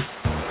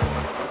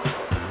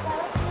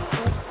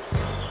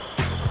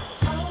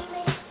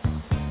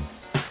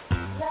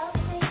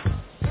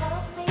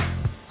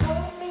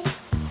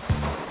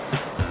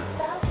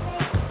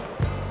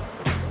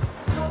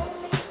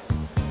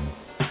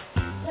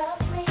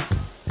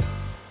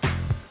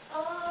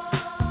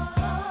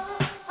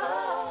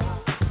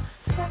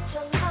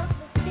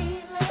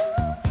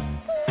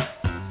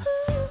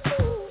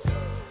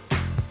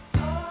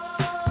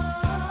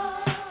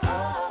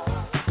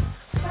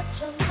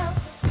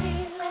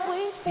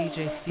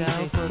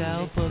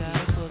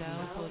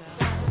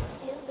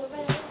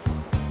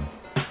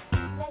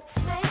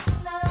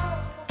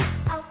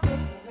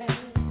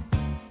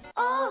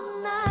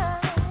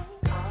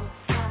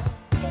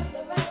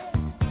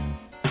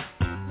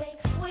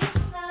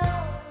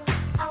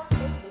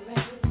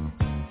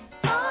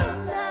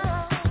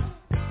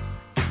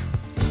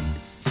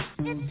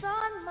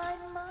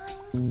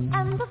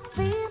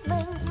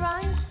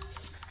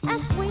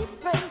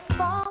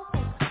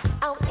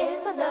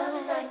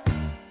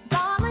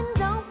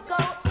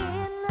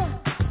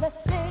 Let's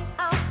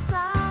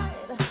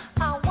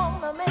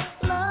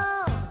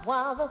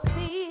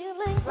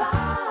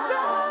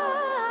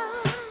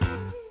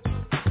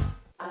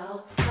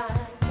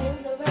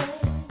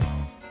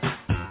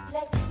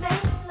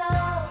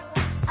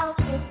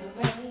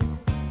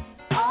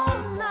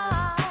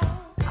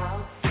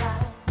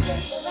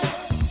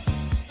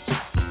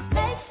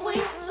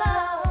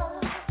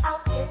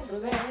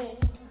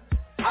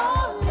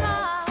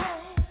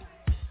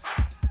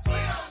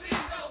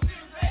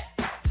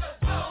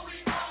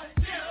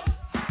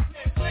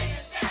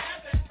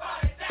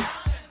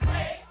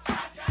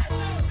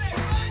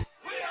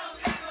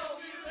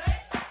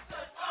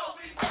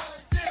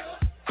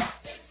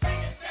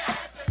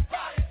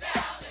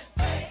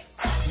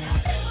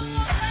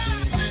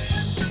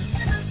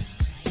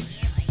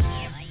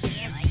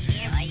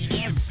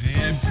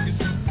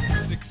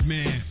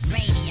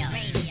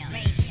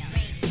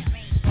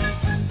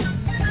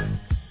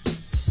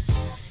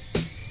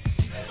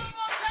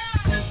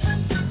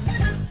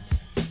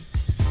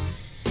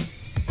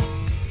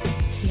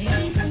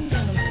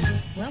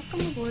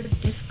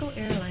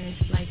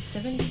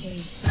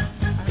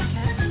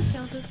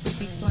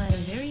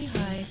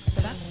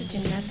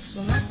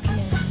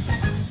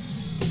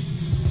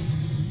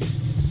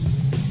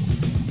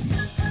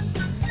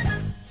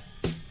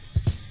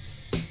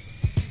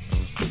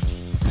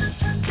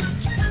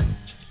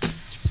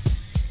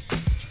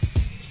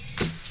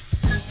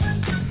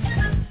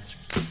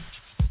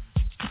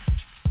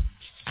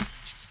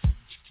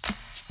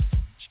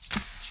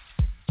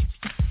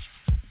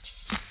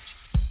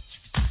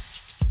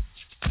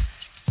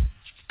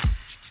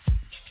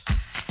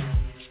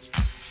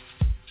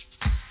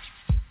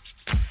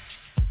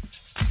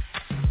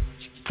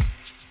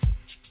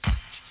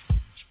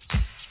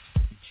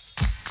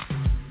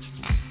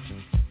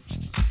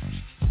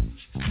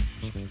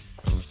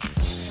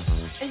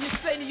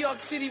York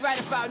City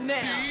right about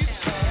now.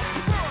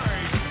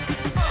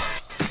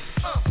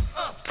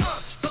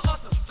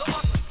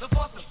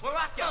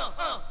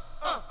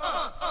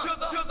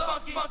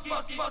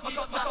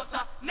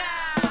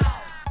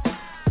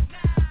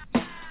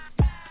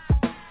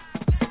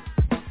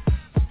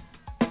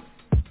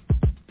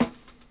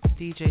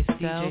 DJ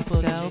Cell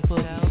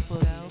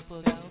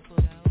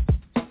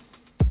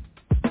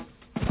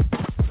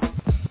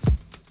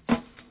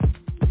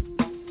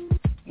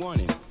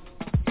Warning,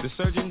 the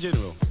Surgeon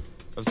General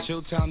of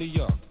Chilltown, New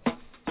York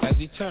has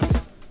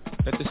determined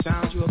that the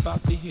sounds you're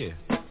about to hear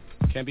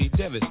can be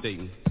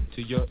devastating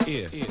to your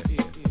ear.